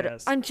god.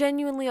 podcast. I'm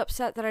genuinely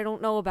upset that I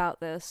don't know about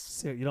this.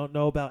 So you don't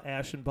know about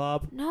Ashe and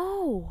Bob?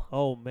 No.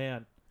 Oh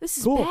man. This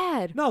is Cool.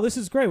 bad. No, this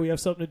is great. We have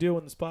something to do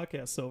when this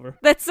podcast's over.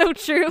 That's so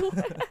true.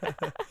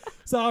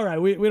 So all right,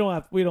 we don't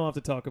have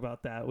to talk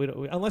about that.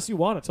 Unless you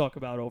want to talk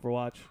about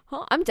Overwatch.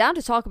 Huh, I'm down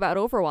to talk about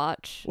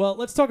Overwatch. Well,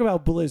 let's talk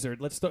about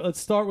Blizzard. Let's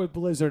start with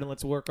Blizzard and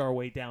let's work our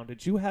way down.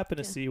 Did you happen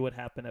to see what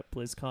happened at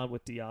BlizzCon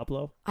with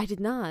Diablo? I did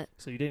not.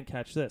 So you didn't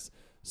catch this.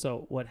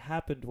 So what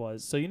happened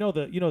was, so you know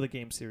the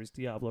game series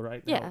Diablo,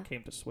 right? Yeah. Now it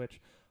came to Switch.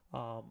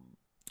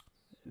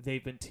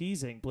 They've been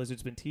teasing,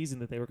 Blizzard's been teasing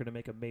that they were going to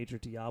make a major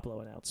Diablo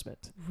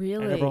announcement.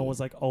 Really? And everyone was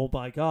like, oh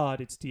my god,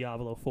 it's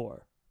Diablo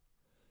 4.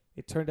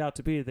 It turned out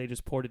to be that they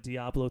just ported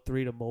Diablo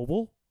 3 to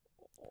mobile.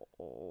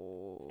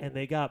 Oh. And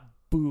they got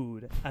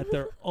booed at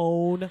their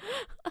own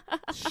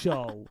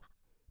show.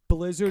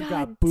 Blizzard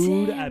got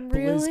booed at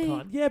really?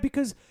 BlizzCon. Yeah,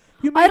 because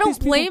you made I don't these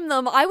people, blame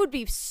them. I would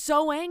be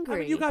so angry. I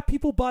mean, you got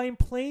people buying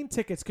plane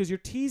tickets because you're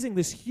teasing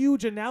this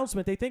huge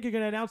announcement. They think you're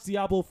going to announce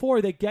Diablo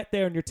 4. They get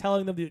there and you're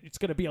telling them that it's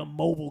going to be a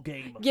mobile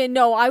game. Yeah,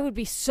 no, I would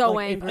be so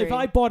Like, angry. If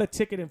I bought a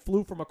ticket and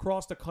flew from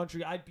across the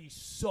country, I'd be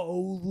so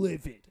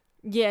livid.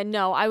 Yeah,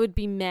 no, I would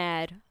be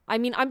mad. I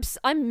mean,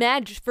 I'm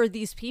mad for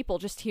these people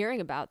just hearing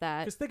about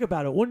that. Because think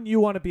about it. Wouldn't you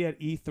want to be at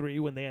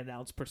E3 when they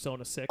announced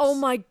Persona 6? Oh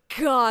my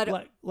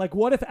god. Like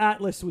what if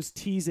Atlas was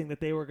teasing that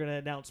they were going to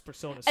announce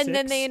Persona 6? And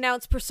then they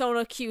announced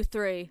Persona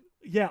Q3.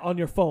 Yeah, on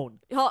your phone.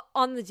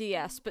 On the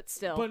DS, but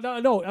still. But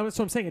no, that's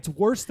what I'm saying. It's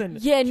worse than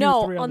yeah, Q3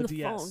 no, on the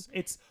DS. Phone.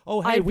 It's,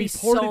 oh, hey, I'd we be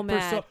ported so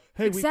mad.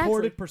 we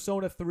ported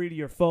Persona 3 to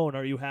your phone.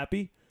 Are you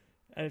happy?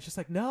 And it's just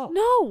like,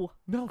 no,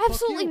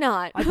 absolutely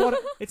not. I bought it.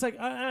 It's like,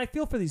 I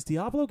feel for these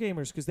Diablo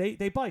gamers because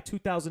they buy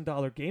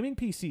 $2,000 gaming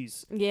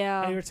PCs.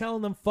 Yeah. And you're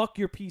telling them, fuck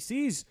your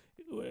PCs.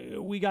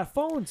 We got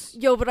phones.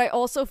 Yo, but I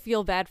also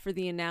feel bad for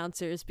the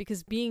announcers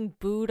because being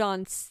booed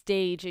on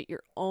stage at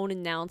your own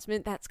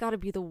announcement, that's got to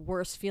be the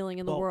worst feeling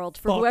in the world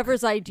for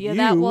whoever's idea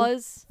that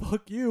was.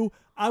 Fuck you.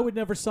 I would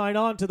never sign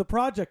on to the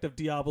project of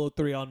Diablo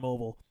 3 on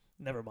mobile.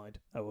 Never mind.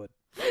 I would.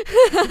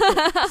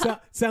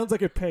 Sounds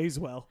like it pays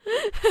well.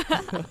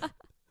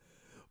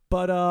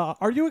 But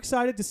are you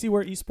excited to see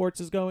where esports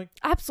is going?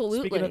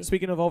 Absolutely.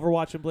 Speaking of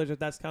Overwatch and Blizzard,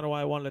 that's kind of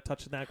why I wanted to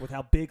touch on that with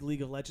how big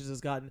League of Legends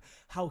has gotten,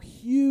 how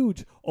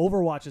huge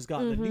Overwatch has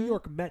gotten. The New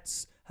York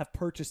Mets have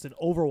purchased an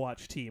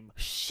Overwatch team.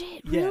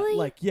 Shit,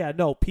 really?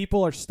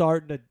 People are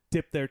starting to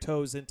dip their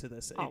toes into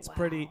this. It's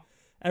pretty...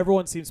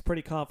 Everyone seems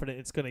pretty confident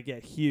it's going to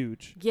get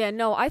huge. Yeah,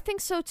 no, I think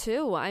so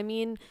too. I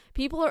mean,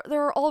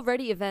 there are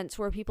already events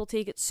where people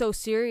take it so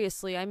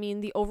seriously. I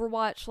mean, the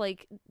Overwatch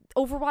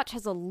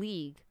has a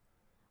league.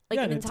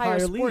 An entire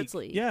sports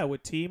league. Yeah,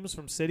 with teams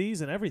from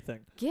cities and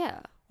everything. Yeah.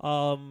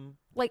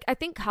 I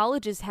think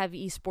colleges have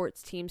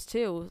esports teams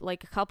too,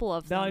 like a couple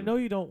of them. Now, I know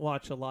you don't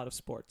watch a lot of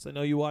sports. I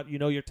know you watch,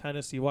 your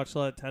tennis, you watch a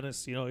lot of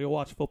tennis, you'll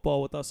watch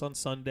football with us on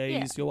Sundays,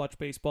 yeah. You'll watch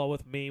baseball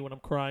with me when I'm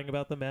crying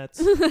about the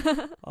Mets.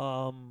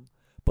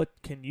 But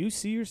can you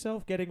see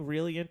yourself getting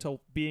really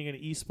into being an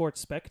esports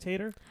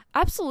spectator?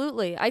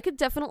 Absolutely. I could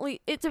definitely,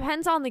 it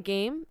depends on the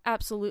game,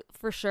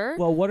 for sure.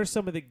 Well, what are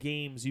some of the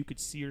games you could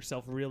see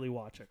yourself really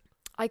watching?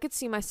 I could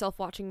see myself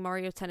watching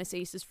Mario Tennis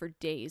Aces for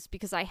days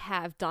because I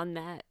have done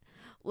that.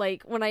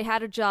 Like, when I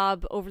had a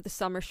job over the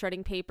summer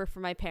shredding paper for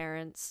my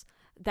parents,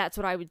 that's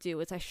what I would do.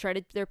 Is I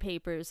shredded their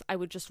papers, I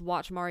would just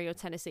watch Mario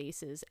Tennis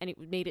Aces, and it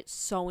made it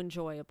so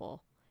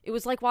enjoyable. It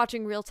was like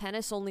watching real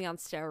tennis, only on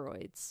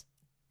steroids.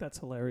 That's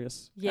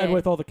hilarious. Yeah. And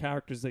with all the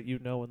characters that you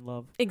know and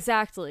love.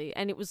 Exactly.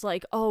 And it was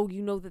like, oh,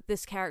 you know that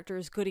this character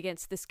is good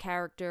against this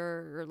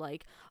character, or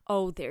like,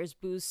 oh, there's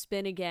Boo's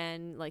spin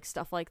again, like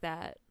stuff like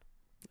that.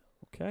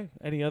 Okay.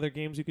 Any other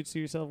games you could see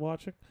yourself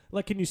watching?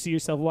 Like, can you see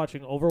yourself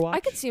watching Overwatch?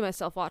 I could see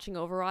myself watching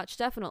Overwatch,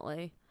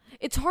 definitely.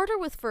 It's harder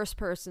with first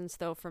persons,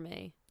 though, for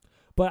me.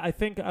 But I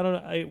think, I don't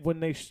know, when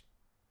they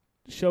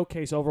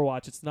showcase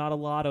Overwatch, it's not a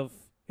lot of,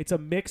 it's a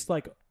mixed,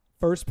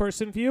 first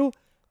person view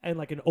and,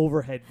 an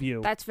overhead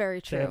view. That's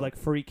very true. They have,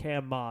 free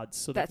cam mods,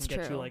 so they That's can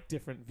get true. you,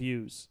 different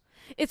views.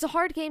 It's a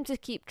hard game to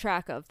keep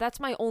track of. That's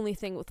my only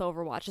thing with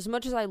Overwatch. As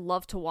much as I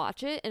love to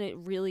watch it, and it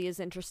really is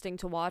interesting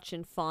to watch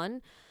and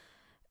fun,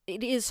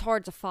 it is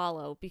hard to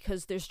follow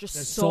because there's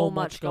so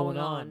much going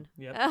on.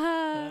 Yep.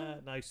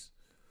 Nice.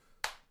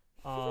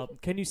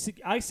 Can you see?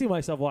 I see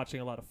myself watching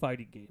a lot of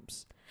fighting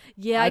games.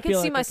 Yeah, I could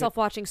see myself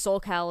watching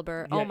Soul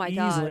Calibur. Yeah, oh my easily.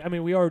 god! I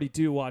mean, we already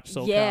do watch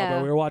Soul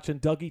Calibur. We were watching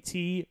Dougie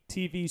T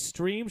TV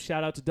stream.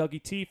 Shout out to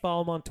Dougie T.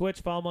 Follow him on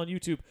Twitch. Follow him on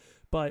YouTube.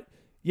 But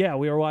yeah,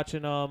 we were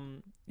watching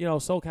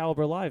Soul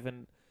Calibur live,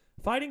 and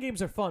fighting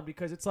games are fun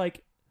because it's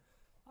like,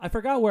 I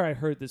forgot where I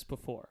heard this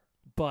before,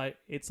 but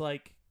it's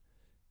like,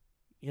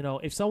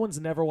 if someone's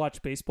never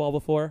watched baseball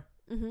before,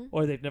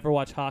 or they've never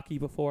watched hockey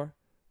before,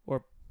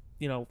 or,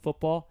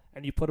 football,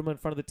 and you put them in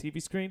front of the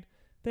TV screen,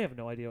 they have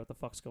no idea what the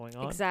fuck's going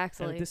on.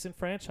 Exactly. And it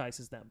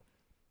disenfranchises them.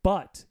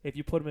 But if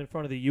you put them in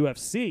front of the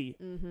UFC,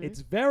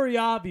 it's very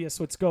obvious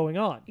what's going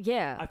on.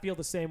 Yeah. I feel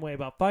the same way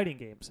about fighting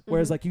games.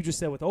 Whereas, like you just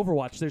said with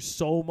Overwatch, there's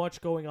so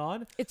much going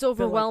on. It's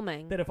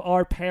overwhelming. That if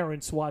our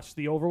parents watched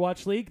the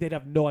Overwatch League, they'd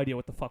have no idea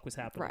what the fuck was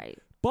happening. Right.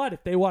 But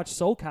if they watched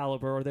Soul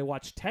Calibur or they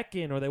watched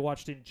Tekken or they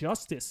watched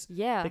Injustice,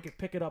 they could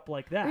pick it up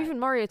like that. Or even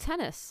Mario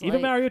Tennis.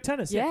 Even Mario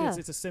Tennis. Yeah.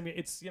 It's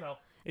a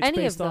it's any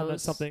based of on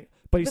those. something.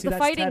 But you see, the that's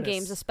fighting tennis.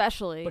 games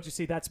especially. But you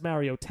see, that's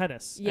Mario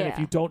Tennis. Yeah. And if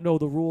you don't know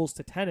the rules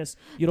to tennis,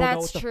 you don't know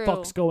what the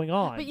fuck's going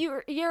on. But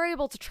you're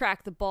able to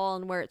track the ball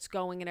and where it's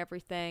going and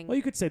everything. Well,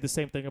 you could say the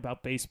same thing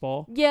about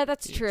baseball. Yeah,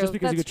 that's true. Just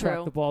because you can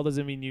track the ball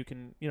doesn't mean you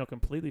can,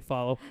 completely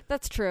follow.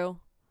 That's true.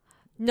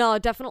 No,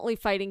 definitely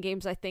fighting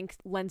games, I think,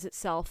 lends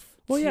itself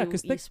to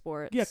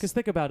esports. Yeah, because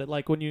think about it.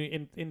 Like when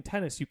you, in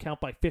tennis, you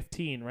count by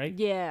 15, right?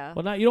 Yeah.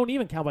 Well, you don't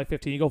even count by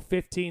 15. You go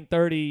 15,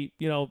 30,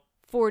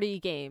 40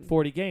 game.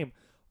 40 game.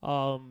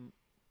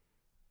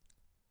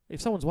 If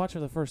someone's watching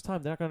for the first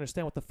time, they're not going to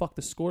understand what the fuck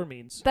the score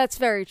means. That's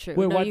very true.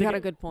 You got a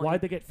good point.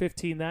 Why'd they get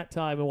 15 that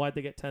time and why'd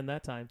they get 10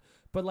 that time?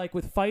 But like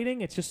with fighting,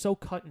 it's just so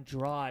cut and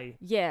dry.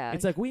 Yeah.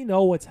 It's like we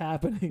know what's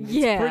happening.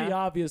 Yeah. It's pretty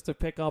obvious to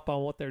pick up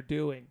on what they're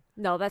doing.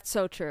 No, that's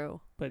so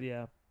true. But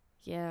yeah.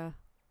 Yeah.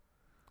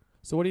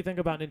 So what do you think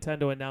about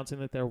Nintendo announcing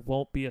that there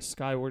won't be a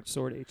Skyward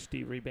Sword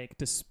HD remake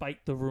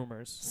despite the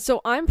rumors?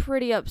 So I'm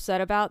pretty upset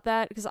about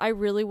that because I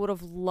really would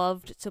have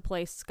loved to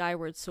play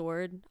Skyward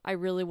Sword. I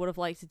really would have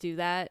liked to do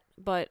that,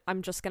 but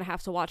I'm just going to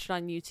have to watch it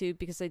on YouTube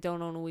because I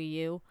don't own a Wii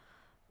U.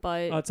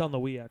 But It's on the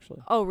Wii,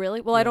 actually. Oh,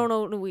 really? Well, Yeah. I don't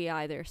own a Wii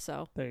either,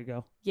 so There you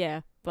go.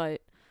 yeah,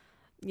 but,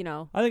 you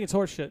know. I think it's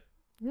horseshit.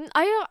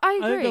 I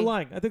agree.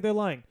 I think they're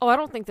lying. Oh, I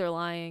don't think they're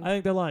lying. I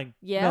think they're lying.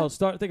 Yeah? No,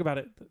 think about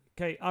it.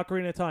 Okay,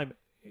 Ocarina of Time,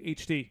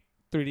 HD,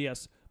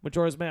 3DS.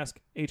 Majora's Mask,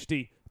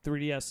 HD,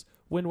 3DS.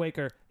 Wind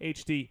Waker,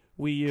 HD,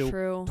 Wii U.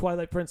 True.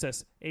 Twilight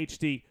Princess,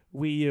 HD,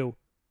 Wii U.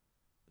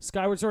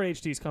 Skyward Sword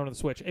HD is coming to the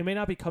Switch. It may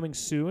not be coming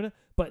soon,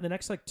 but in the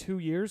next 2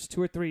 years, 2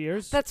 or 3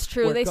 years. That's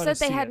true. we're They gonna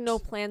said they see had it. no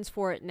plans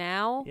for it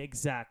now.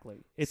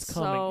 Exactly. It's So,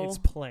 coming. It's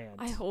planned.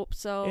 I hope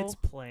so. It's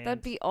planned.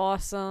 That'd be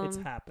awesome. It's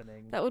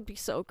happening. That would be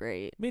so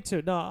great. Me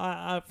too. No,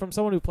 I from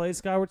someone who plays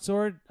Skyward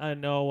Sword, I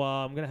know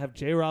I'm going to have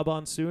J-Rob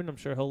on soon. I'm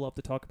sure he'll love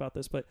to talk about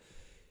this, but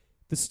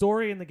the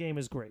story in the game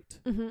is great.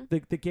 Mm-hmm.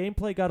 The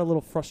gameplay got a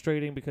little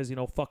frustrating because,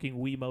 fucking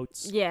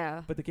Wiimotes.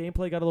 Yeah. But the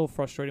gameplay got a little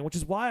frustrating, which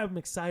is why I'm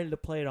excited to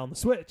play it on the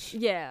Switch.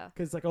 Yeah.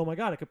 Because, oh my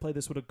God, I could play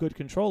this with a good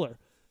controller.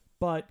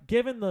 But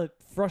given the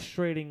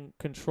frustrating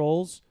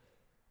controls,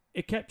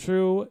 it kept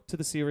true to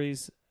the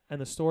series, and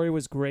the story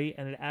was great,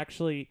 and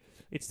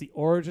it's the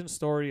origin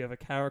story of a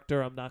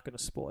character I'm not going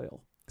to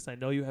spoil. Because I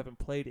know you haven't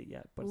played it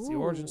yet, but it's the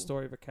origin Ooh.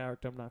 story of a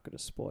character I'm not going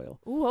to spoil.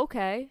 Ooh,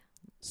 okay.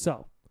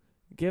 So,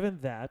 given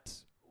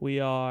that,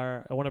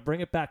 I want to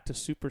bring it back to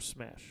Super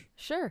Smash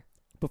Sure.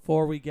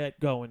 before we get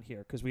going here,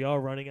 because we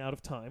are running out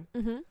of time.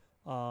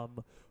 Mm-hmm.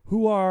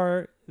 Who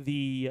are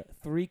the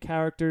 3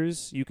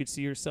 characters you could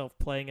see yourself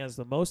playing as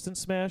the most in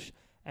Smash,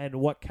 and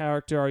what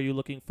character are you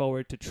looking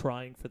forward to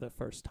trying for the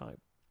first time?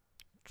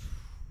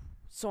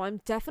 So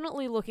I'm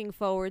definitely looking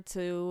forward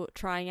to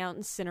trying out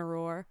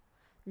Incineroar.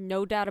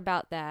 No doubt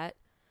about that.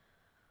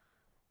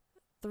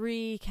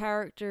 3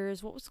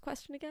 characters. What was the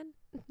question again?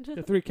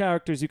 The 3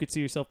 characters you could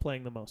see yourself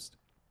playing the most.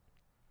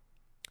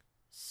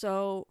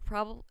 So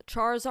probably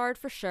Charizard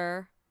for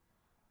sure.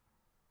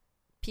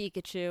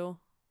 Pikachu.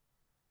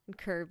 And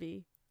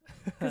Kirby.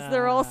 Because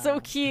they're all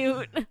so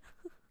cute.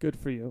 Good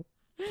for you.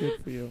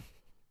 Good for you.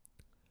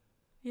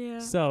 Yeah.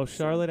 So,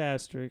 Charlotte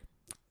Astre,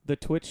 the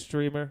Twitch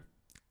streamer,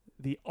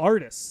 the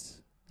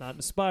artist, not an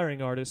aspiring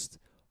artist.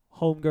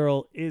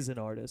 Homegirl is an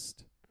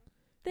artist.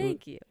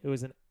 Thank you. It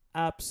was an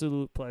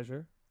absolute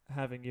pleasure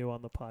having you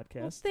on the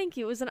podcast. Well, thank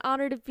you. It was an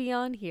honor to be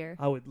on here.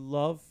 I would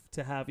love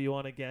to have you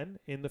on again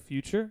in the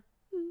future.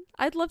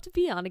 I'd love to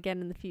be on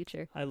again in the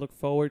future. I look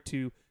forward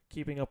to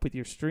keeping up with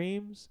your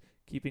streams,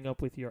 keeping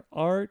up with your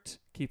art,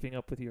 keeping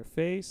up with your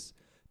face.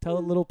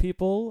 Tell little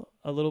people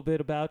a little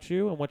bit about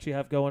you and what you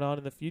have going on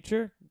in the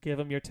future. Give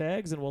them your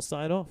tags and we'll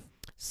sign off.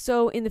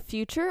 So in the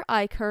future,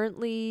 I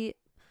currently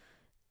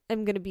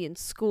am going to be in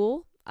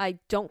school. I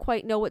don't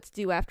quite know what to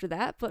do after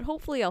that, but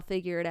hopefully I'll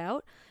figure it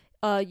out.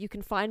 You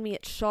can find me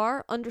at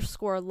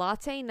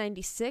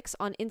char_latte96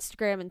 on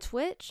Instagram and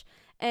Twitch.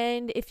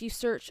 And if you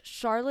search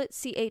Charlotte,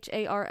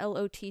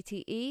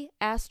 CHARLOTTE,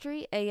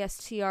 Astre,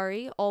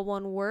 ASTRE, all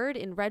one word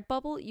in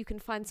Redbubble, you can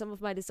find some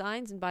of my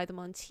designs and buy them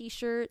on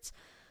t-shirts.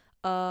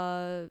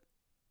 Not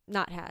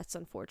hats,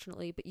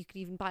 unfortunately, but you could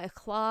even buy a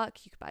clock,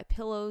 you could buy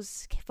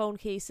pillows, phone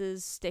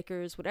cases,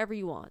 stickers, whatever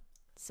you want.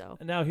 So.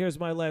 And now here's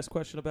my last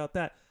question about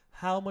that.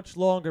 How much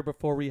longer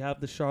before we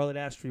have the Charlotte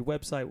Astre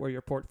website where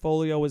your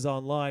portfolio is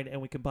online and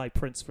we can buy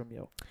prints from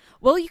you?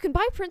 Well, you can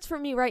buy prints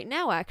from me right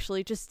now,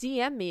 actually. Just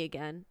DM me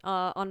again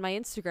on my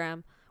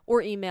Instagram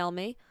or email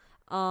me.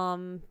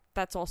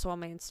 That's also on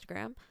my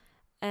Instagram.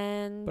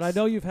 But I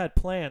know you've had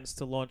plans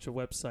to launch a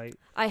website.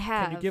 I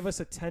have. Can you give us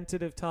a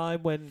tentative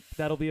time when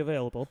that'll be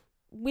available?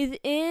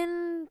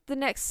 Within the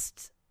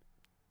next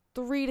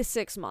 3 to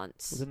 6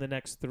 months. Within the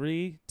next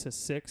 3 to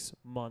 6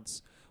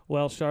 months.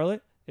 Well,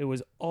 Charlotte, it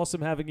was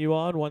awesome having you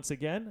on once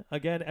again.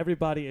 Again,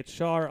 everybody, it's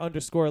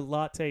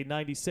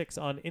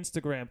char_latte96 on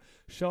Instagram,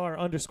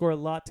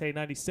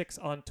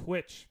 char_latte96 on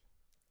Twitch.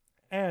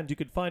 And you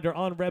can find her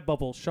on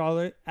Redbubble,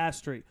 Charlotte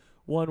Astre.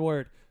 One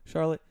word.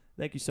 Charlotte,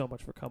 thank you so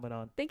much for coming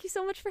on. Thank you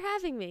so much for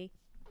having me.